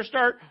Christians or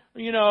start,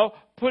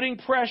 putting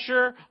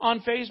pressure on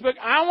Facebook,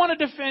 I want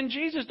to defend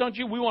Jesus, don't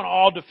you? We want to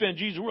all defend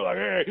Jesus. We're like,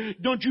 hey,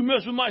 don't you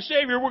mess with my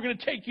Savior. We're going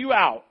to take you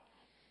out.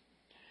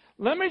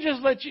 Let me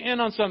just let you in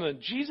on something.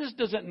 Jesus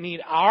doesn't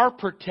need our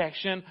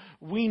protection.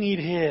 We need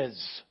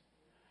His.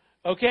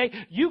 Okay?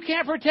 You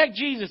can't protect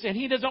Jesus, and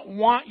He doesn't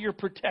want your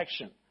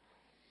protection.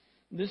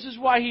 This is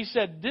why He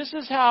said, this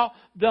is how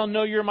they'll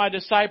know you're my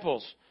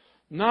disciples.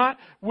 Not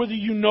whether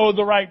you know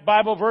the right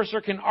Bible verse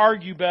or can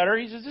argue better.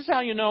 He says, this is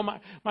how you know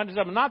my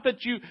disciples. Not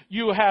that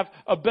you have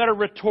a better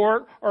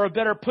retort or a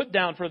better put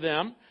down for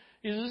them.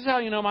 He says, this is how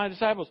you know my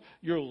disciples.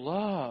 Your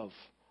love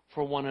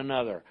for one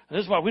another. And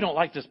this is why we don't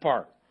like this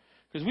part.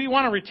 Because we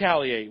want to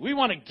retaliate. We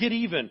want to get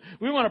even.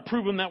 We want to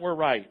prove them that we're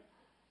right.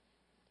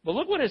 But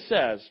look what it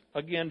says.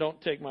 Again,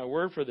 don't take my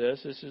word for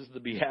this. This is the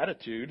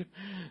beatitude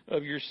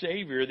of your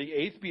Savior. The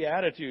 8th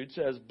beatitude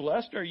says,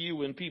 blessed are you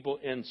when people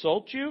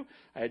insult you.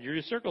 I had you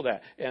to circle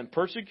that. And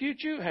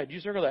persecute you. I had you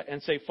circle that. And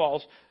say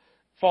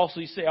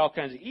falsely say all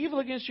kinds of evil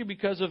against you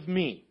because of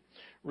me.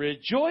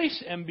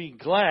 Rejoice and be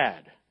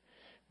glad,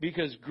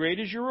 because great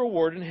is your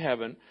reward in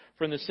heaven,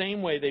 for in the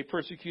same way they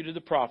persecuted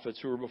the prophets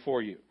who were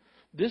before you.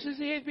 This is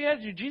the 8th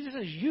beatitude. Jesus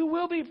says, you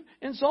will be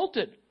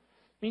insulted. It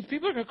means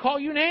people are going to call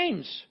you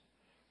names.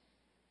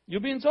 You'll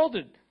be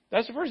insulted.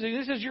 That's the first thing.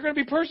 He says you're going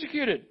to be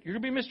persecuted. You're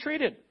going to be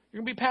mistreated.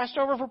 You're going to be passed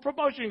over for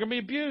promotion. You're going to be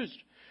abused.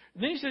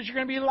 And then he says you're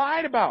going to be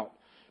lied about.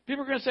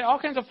 People are going to say all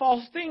kinds of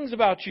false things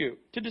about you,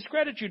 to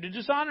discredit you, to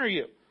dishonor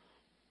you.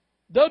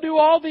 They'll do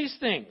all these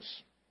things.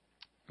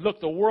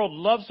 Look, the world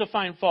loves to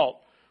find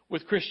fault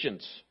with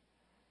Christians.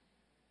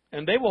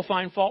 And they will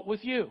find fault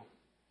with you.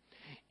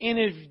 And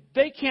if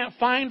they can't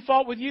find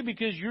fault with you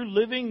because you're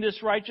living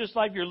this righteous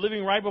life, you're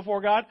living right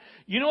before God,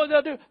 you know what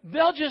they'll do?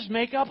 They'll just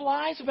make up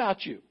lies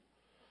about you.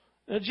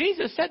 Now,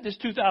 Jesus said this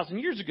 2,000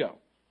 years ago.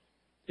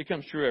 It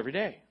comes true every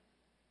day.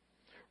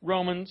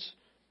 Romans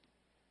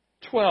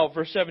 12,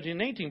 verse 17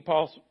 and 18,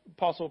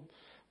 Apostle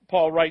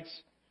Paul writes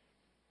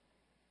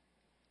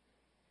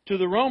to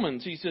the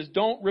Romans, he says,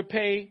 don't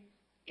repay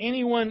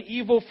anyone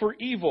evil for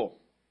evil.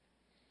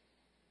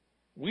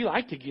 We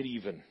like to get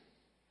even.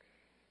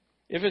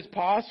 If it's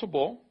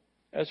possible,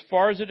 as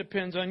far as it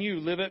depends on you,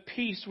 live at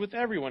peace with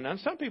everyone. Now,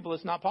 some people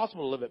it's not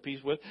possible to live at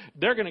peace with.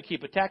 They're going to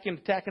keep attacking.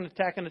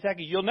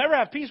 You'll never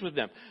have peace with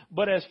them.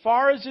 But as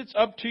far as it's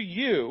up to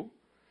you,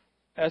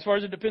 as far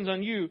as it depends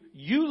on you,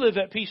 you live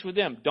at peace with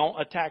them. Don't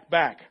attack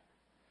back.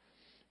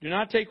 Do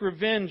not take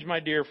revenge, my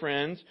dear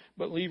friends,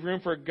 but leave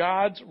room for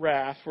God's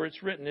wrath, for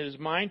it's written, it is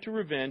mine to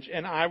revenge,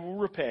 and I will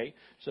repay,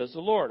 says the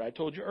Lord. I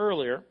told you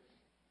earlier,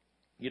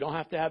 you don't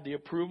have to have the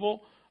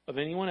approval of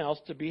anyone else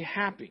to be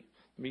happy.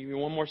 Let me give you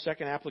one more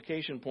second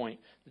application point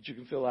that you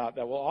can fill out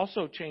that will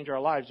also change our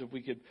lives if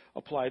we could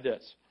apply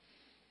this.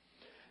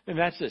 And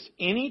that's this.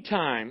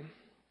 Anytime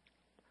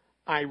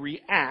I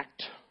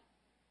react,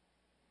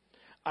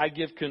 I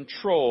give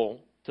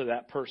control to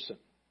that person.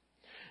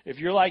 If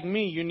you're like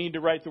me, you need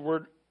to write the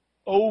word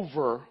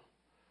overreact.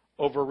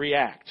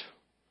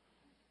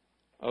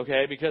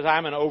 Okay? Because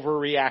I'm an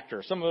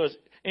overreactor. Some of us,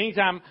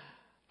 anytime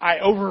I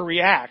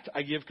overreact,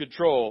 I give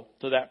control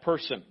to that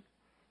person.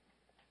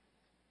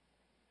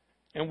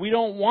 And we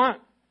don't want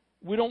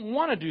We don't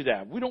want to do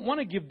that. We don't want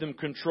to give them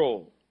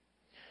control.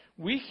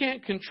 We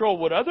can't control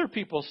what other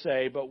people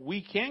say, but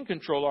we can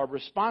control our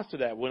response to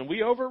that. When we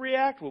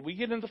overreact, when we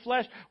get in the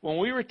flesh, when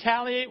we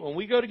retaliate, when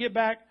we go to get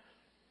back,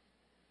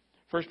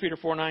 1 Peter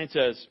 4:9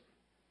 says,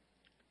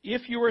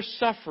 if you are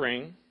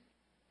suffering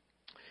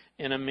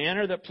in a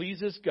manner that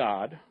pleases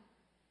God,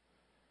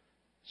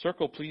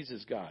 circle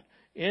pleases God.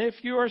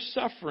 If you are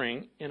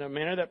suffering in a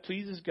manner that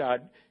pleases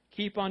God,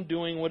 keep on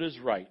doing what is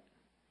right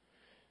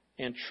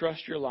and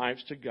trust your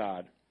lives to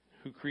God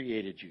who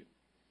created you,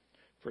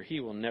 for He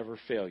will never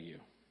fail you.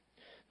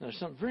 Now, there's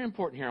something very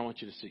important here I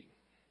want you to see.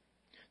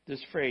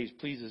 This phrase,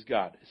 pleases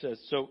God. It says,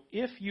 so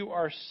if you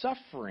are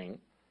suffering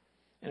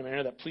in a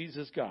manner that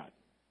pleases God.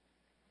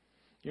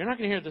 You're not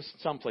going to hear this in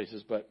some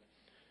places, but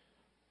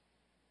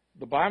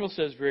the Bible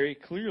says very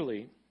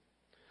clearly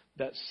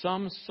that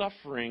some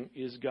suffering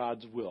is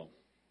God's will.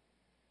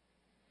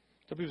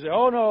 Some people say,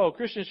 oh no,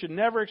 Christians should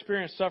never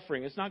experience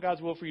suffering. It's not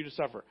God's will for you to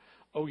suffer.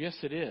 Oh yes,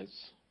 it is.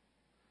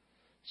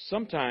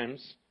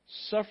 Sometimes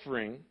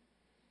suffering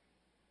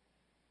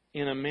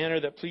in a manner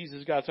that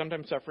pleases God.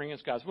 Sometimes suffering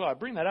is God's will. I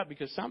bring that up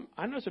because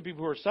I know some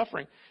people who are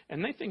suffering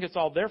and they think it's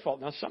all their fault.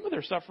 Now, some of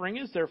their suffering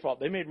is their fault.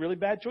 They made really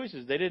bad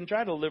choices. They didn't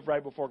try to live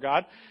right before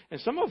God. And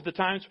some of the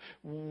times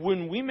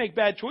when we make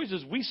bad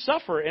choices, we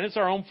suffer and it's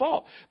our own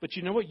fault. But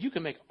you know what? You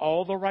can make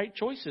all the right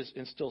choices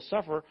and still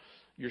suffer.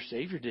 Your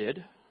Savior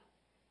did.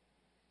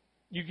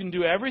 You can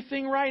do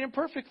everything right and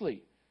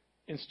perfectly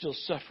and still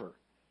suffer.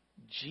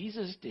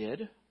 Jesus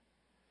did.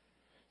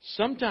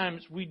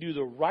 Sometimes we do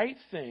the right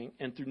thing,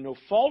 and through no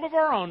fault of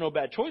our own, no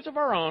bad choice of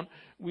our own,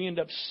 we end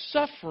up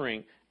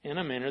suffering in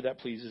a manner that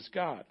pleases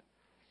God.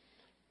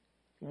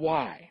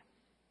 Why?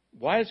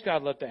 Why does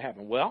God let that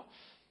happen? Well,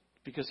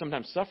 because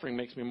sometimes suffering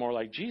makes me more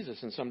like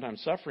Jesus, and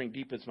sometimes suffering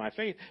deepens my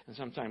faith, and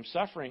sometimes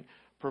suffering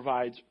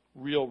provides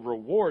real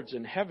rewards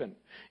in heaven,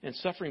 and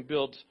suffering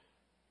builds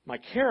my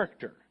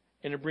character,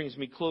 and it brings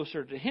me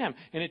closer to Him,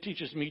 and it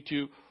teaches me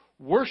to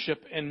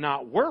worship and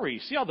not worry.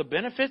 See all the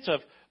benefits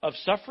of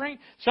suffering?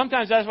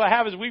 Sometimes that's what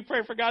happens. We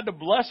pray for God to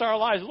bless our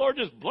lives. Lord,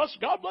 just bless,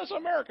 God bless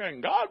America,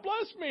 and God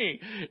bless me.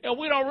 And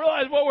we don't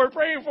realize what we're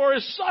praying for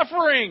is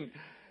suffering.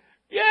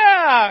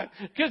 Yeah,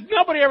 because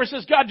nobody ever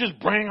says, God, just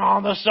bring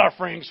on the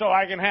suffering so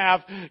I can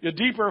have a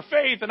deeper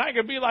faith and I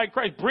can be like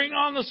Christ. Bring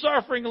on the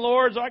suffering,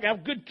 Lord, so I can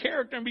have good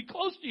character and be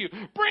close to you.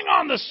 Bring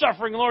on the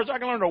suffering, Lord, so I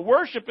can learn to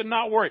worship and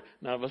not worry.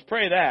 None of us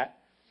pray that.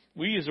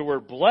 We use the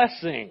word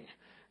blessing,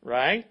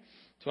 right?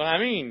 That's what I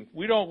mean.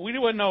 We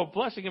wouldn't know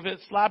blessing if it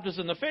slapped us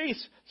in the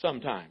face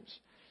sometimes.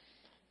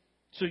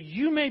 So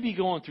you may be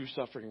going through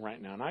suffering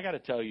right now. And I got to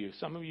tell you,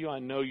 some of you, I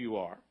know you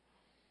are.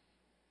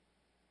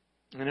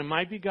 And it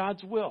might be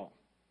God's will.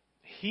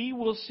 He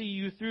will see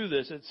you through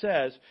this. It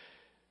says,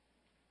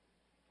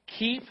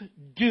 keep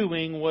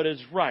doing what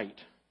is right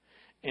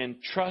and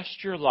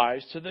trust your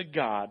lives to the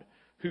God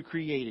who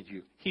created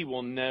you. He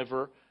will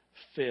never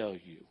fail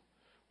you.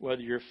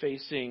 Whether you're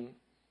facing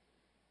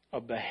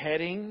a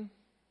beheading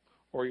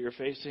or you're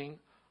facing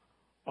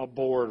a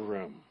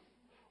boardroom,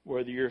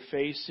 whether you're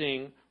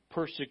facing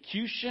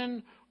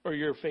persecution or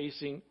you're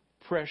facing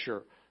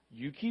pressure,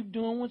 you keep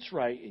doing what's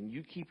right and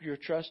you keep your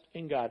trust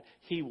in God.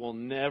 He will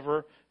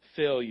never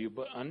fail you.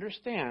 But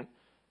understand,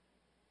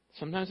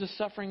 sometimes the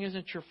suffering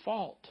isn't your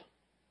fault.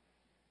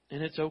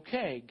 And it's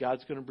okay.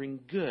 God's going to bring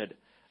good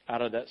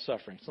out of that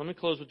suffering. So let me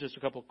close with just a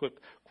couple quick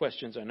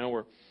questions. I know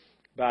we're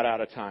about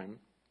out of time.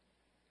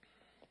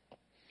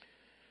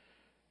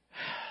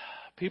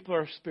 People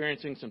are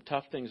experiencing some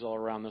tough things all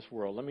around this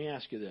world. Let me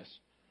ask you this.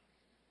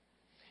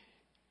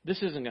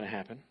 This isn't going to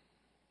happen.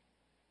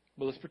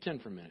 But let's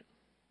pretend for a minute.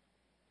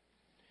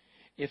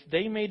 If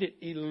they made it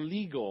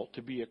illegal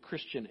to be a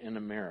Christian in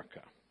America,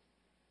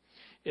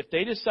 if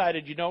they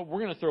decided, we're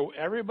going to throw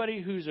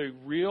everybody who's a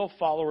real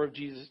follower of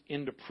Jesus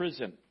into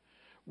prison,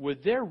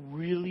 would there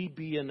really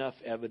be enough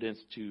evidence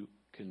to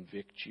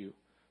convict you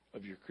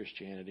of your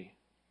Christianity?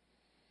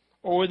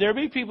 Or would there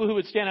be people who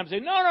would stand up and say,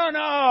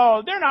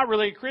 no, they're not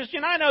really a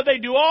Christian. I know they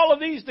do all of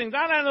these things.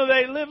 I know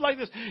they live like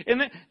this. And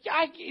then,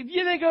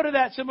 they go to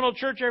that Seminole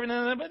church every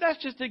now and then, but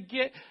that's just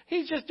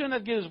he's just doing that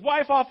to get his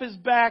wife off his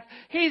back.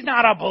 He's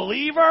not a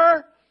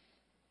believer.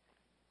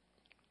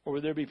 Or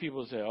would there be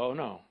people who say, oh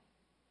no,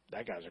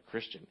 that guy's a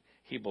Christian.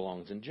 He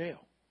belongs in jail.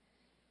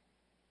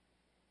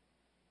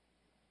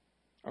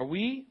 Are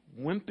we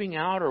wimping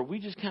out, or are we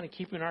just kind of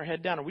keeping our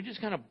head down? Are we just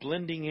kind of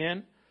blending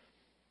in?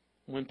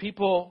 When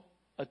people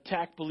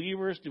attack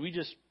believers, do we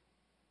just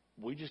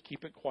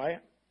keep it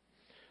quiet?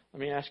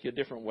 Let me ask you a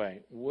different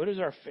way. What is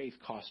our faith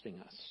costing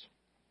us?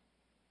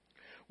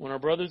 When our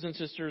brothers and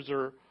sisters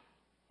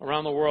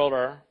around the world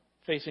are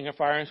facing a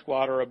firing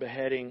squad or a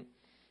beheading,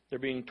 they're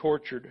being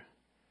tortured,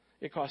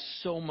 it costs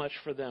so much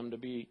for them to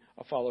be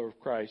a follower of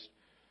Christ.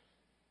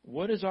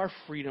 What is our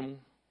freedom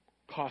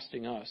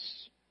costing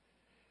us?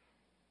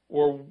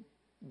 Or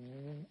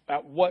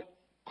at what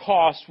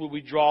cost would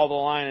we draw the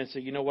line and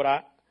say, you know what,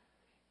 I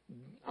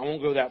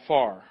won't go that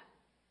far.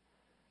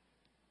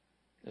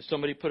 If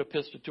somebody put a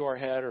pistol to our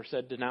head or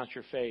said, denounce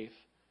your faith,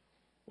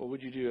 what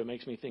would you do? It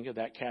makes me think of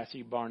that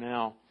Cassie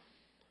Barnell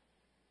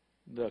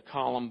the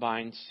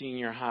Columbine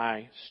senior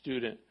high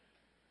student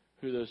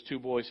who those two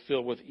boys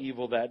filled with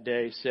evil that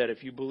day said,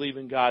 if you believe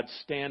in God,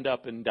 stand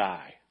up and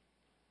die.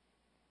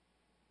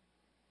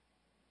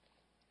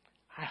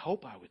 I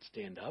hope I would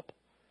stand up.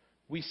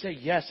 We say,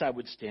 yes, I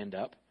would stand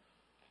up.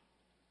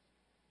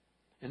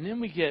 And then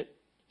we get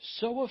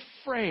so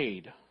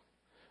afraid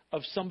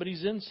of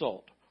somebody's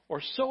insult,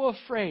 or so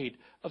afraid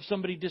of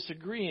somebody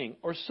disagreeing,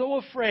 or so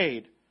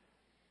afraid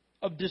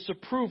of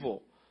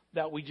disapproval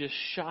that we just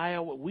shy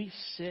away. We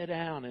sit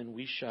down and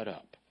we shut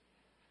up.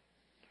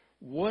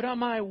 What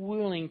am I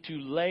willing to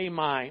lay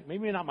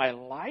maybe not my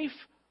life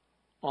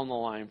on the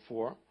line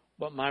for,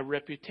 but my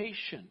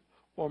reputation,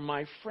 or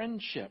my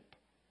friendship,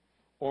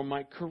 or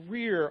my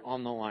career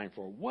on the line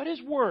for? What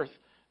is worth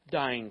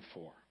dying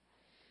for?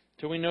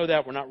 Till we know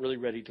that, we're not really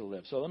ready to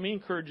live. So let me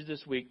encourage you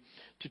this week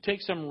to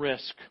take some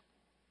risk,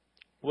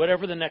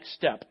 whatever the next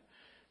step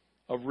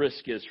of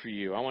risk is for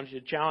you. I want to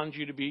challenge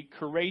you to be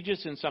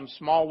courageous in some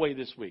small way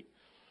this week.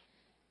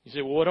 You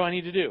say, well, what do I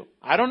need to do?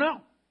 I don't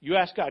know. You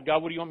ask God,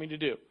 God, what do you want me to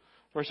do?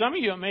 For some of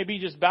you, it may be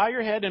just bow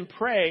your head and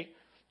pray.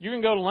 You're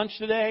going to go to lunch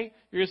today.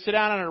 You're going to sit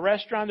down in a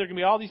restaurant. There are going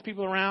to be all these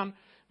people around.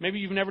 Maybe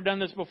you've never done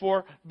this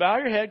before. Bow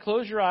your head,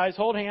 close your eyes,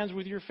 hold hands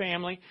with your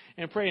family,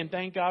 and pray and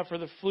thank God for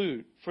the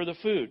food.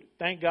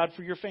 Thank God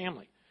for your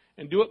family.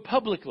 And do it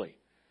publicly.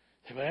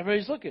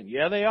 Everybody's looking.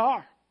 Yeah, they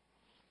are.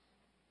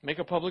 Make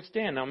a public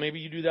stand. Now, maybe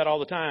you do that all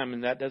the time,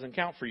 and that doesn't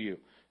count for you.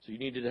 So you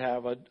need to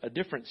have a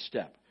different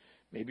step.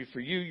 Maybe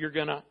for you, you're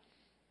going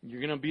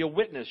to be a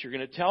witness. You're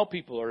going to tell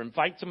people or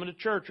invite someone to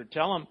church or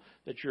tell them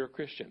that you're a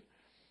Christian.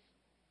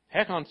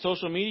 Heck, on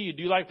social media, you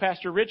do like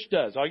Pastor Rich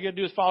does. All you got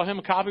to do is follow him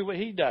and copy what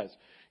he does.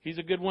 He's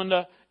a good one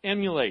to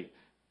emulate.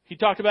 He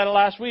talked about it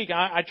last week.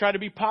 I try to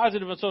be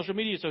positive on social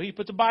media, so he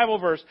puts a Bible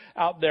verse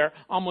out there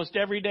almost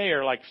every day,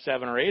 or like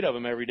 7 or 8 of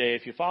them every day.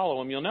 If you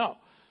follow him, you'll know.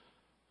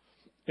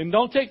 And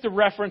don't take the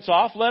reference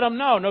off. Let them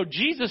know. No,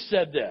 Jesus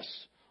said this.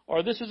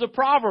 Or this is a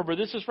proverb, or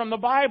this is from the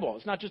Bible.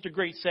 It's not just a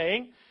great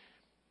saying.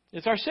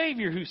 It's our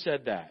Savior who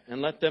said that.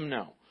 And let them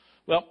know.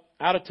 Well,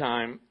 out of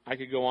time. I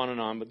could go on and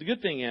on. But the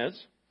good thing is,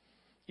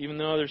 even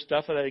though there's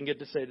stuff that I didn't get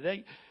to say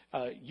today,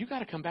 you got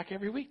to come back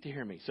every week to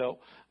hear me. So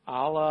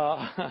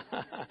I'll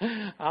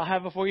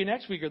have it for you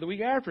next week or the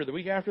week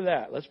after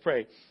that. Let's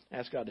pray.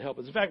 Ask God to help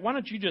us. In fact, why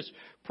don't you just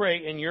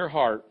pray in your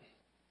heart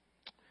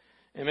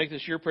and make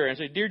this your prayer and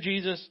say, Dear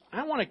Jesus,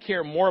 I want to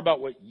care more about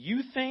what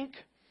you think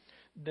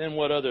than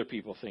what other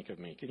people think of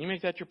me. Can you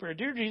make that your prayer?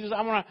 Dear Jesus,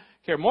 I want to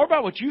care more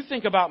about what you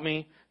think about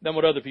me than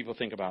what other people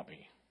think about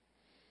me.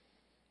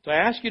 So I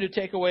ask you to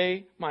take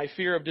away my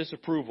fear of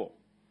disapproval.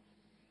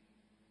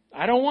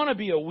 I don't want to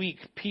be a weak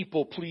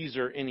people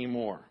pleaser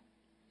anymore.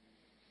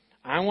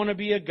 I want to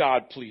be a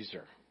God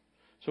pleaser.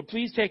 So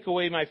please take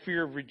away my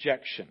fear of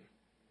rejection.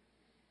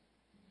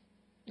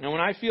 And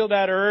when I feel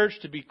that urge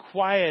to be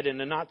quiet and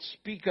to not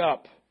speak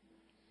up,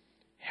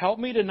 help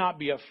me to not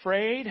be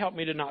afraid. Help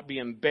me to not be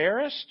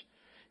embarrassed.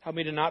 Help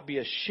me to not be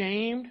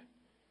ashamed.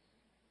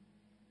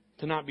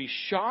 To not be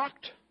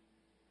shocked.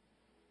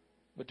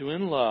 But to,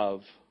 in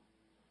love,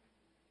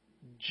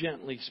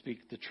 gently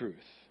speak the truth.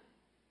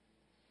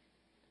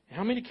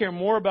 Help me to care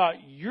more about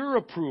your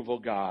approval,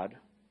 God,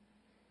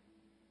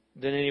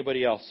 than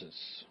anybody else's.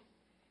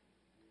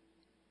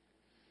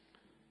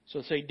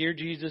 So say, Dear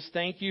Jesus,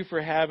 thank you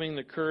for having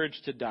the courage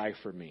to die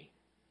for me.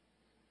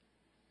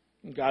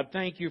 And God,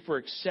 thank you for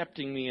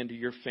accepting me into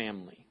your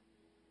family.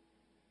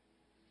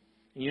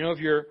 And you know, if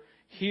you're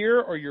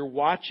here or you're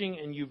watching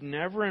and you've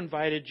never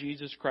invited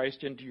Jesus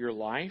Christ into your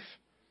life,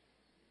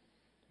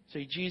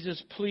 say,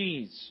 Jesus,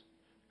 please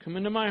come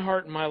into my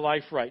heart and my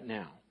life right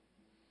now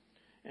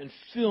and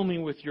fill me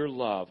with your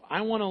love.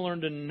 I want to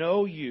learn to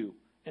know you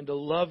and to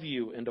love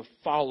you and to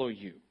follow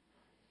you.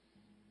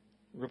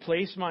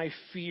 Replace my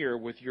fear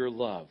with your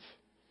love.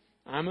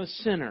 I'm a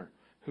sinner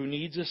who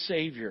needs a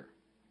Savior.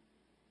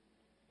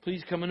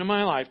 Please come into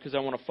my life because I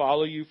want to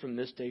follow you from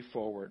this day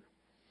forward.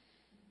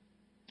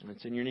 And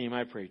it's in your name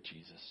I pray,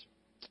 Jesus.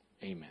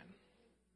 Amen.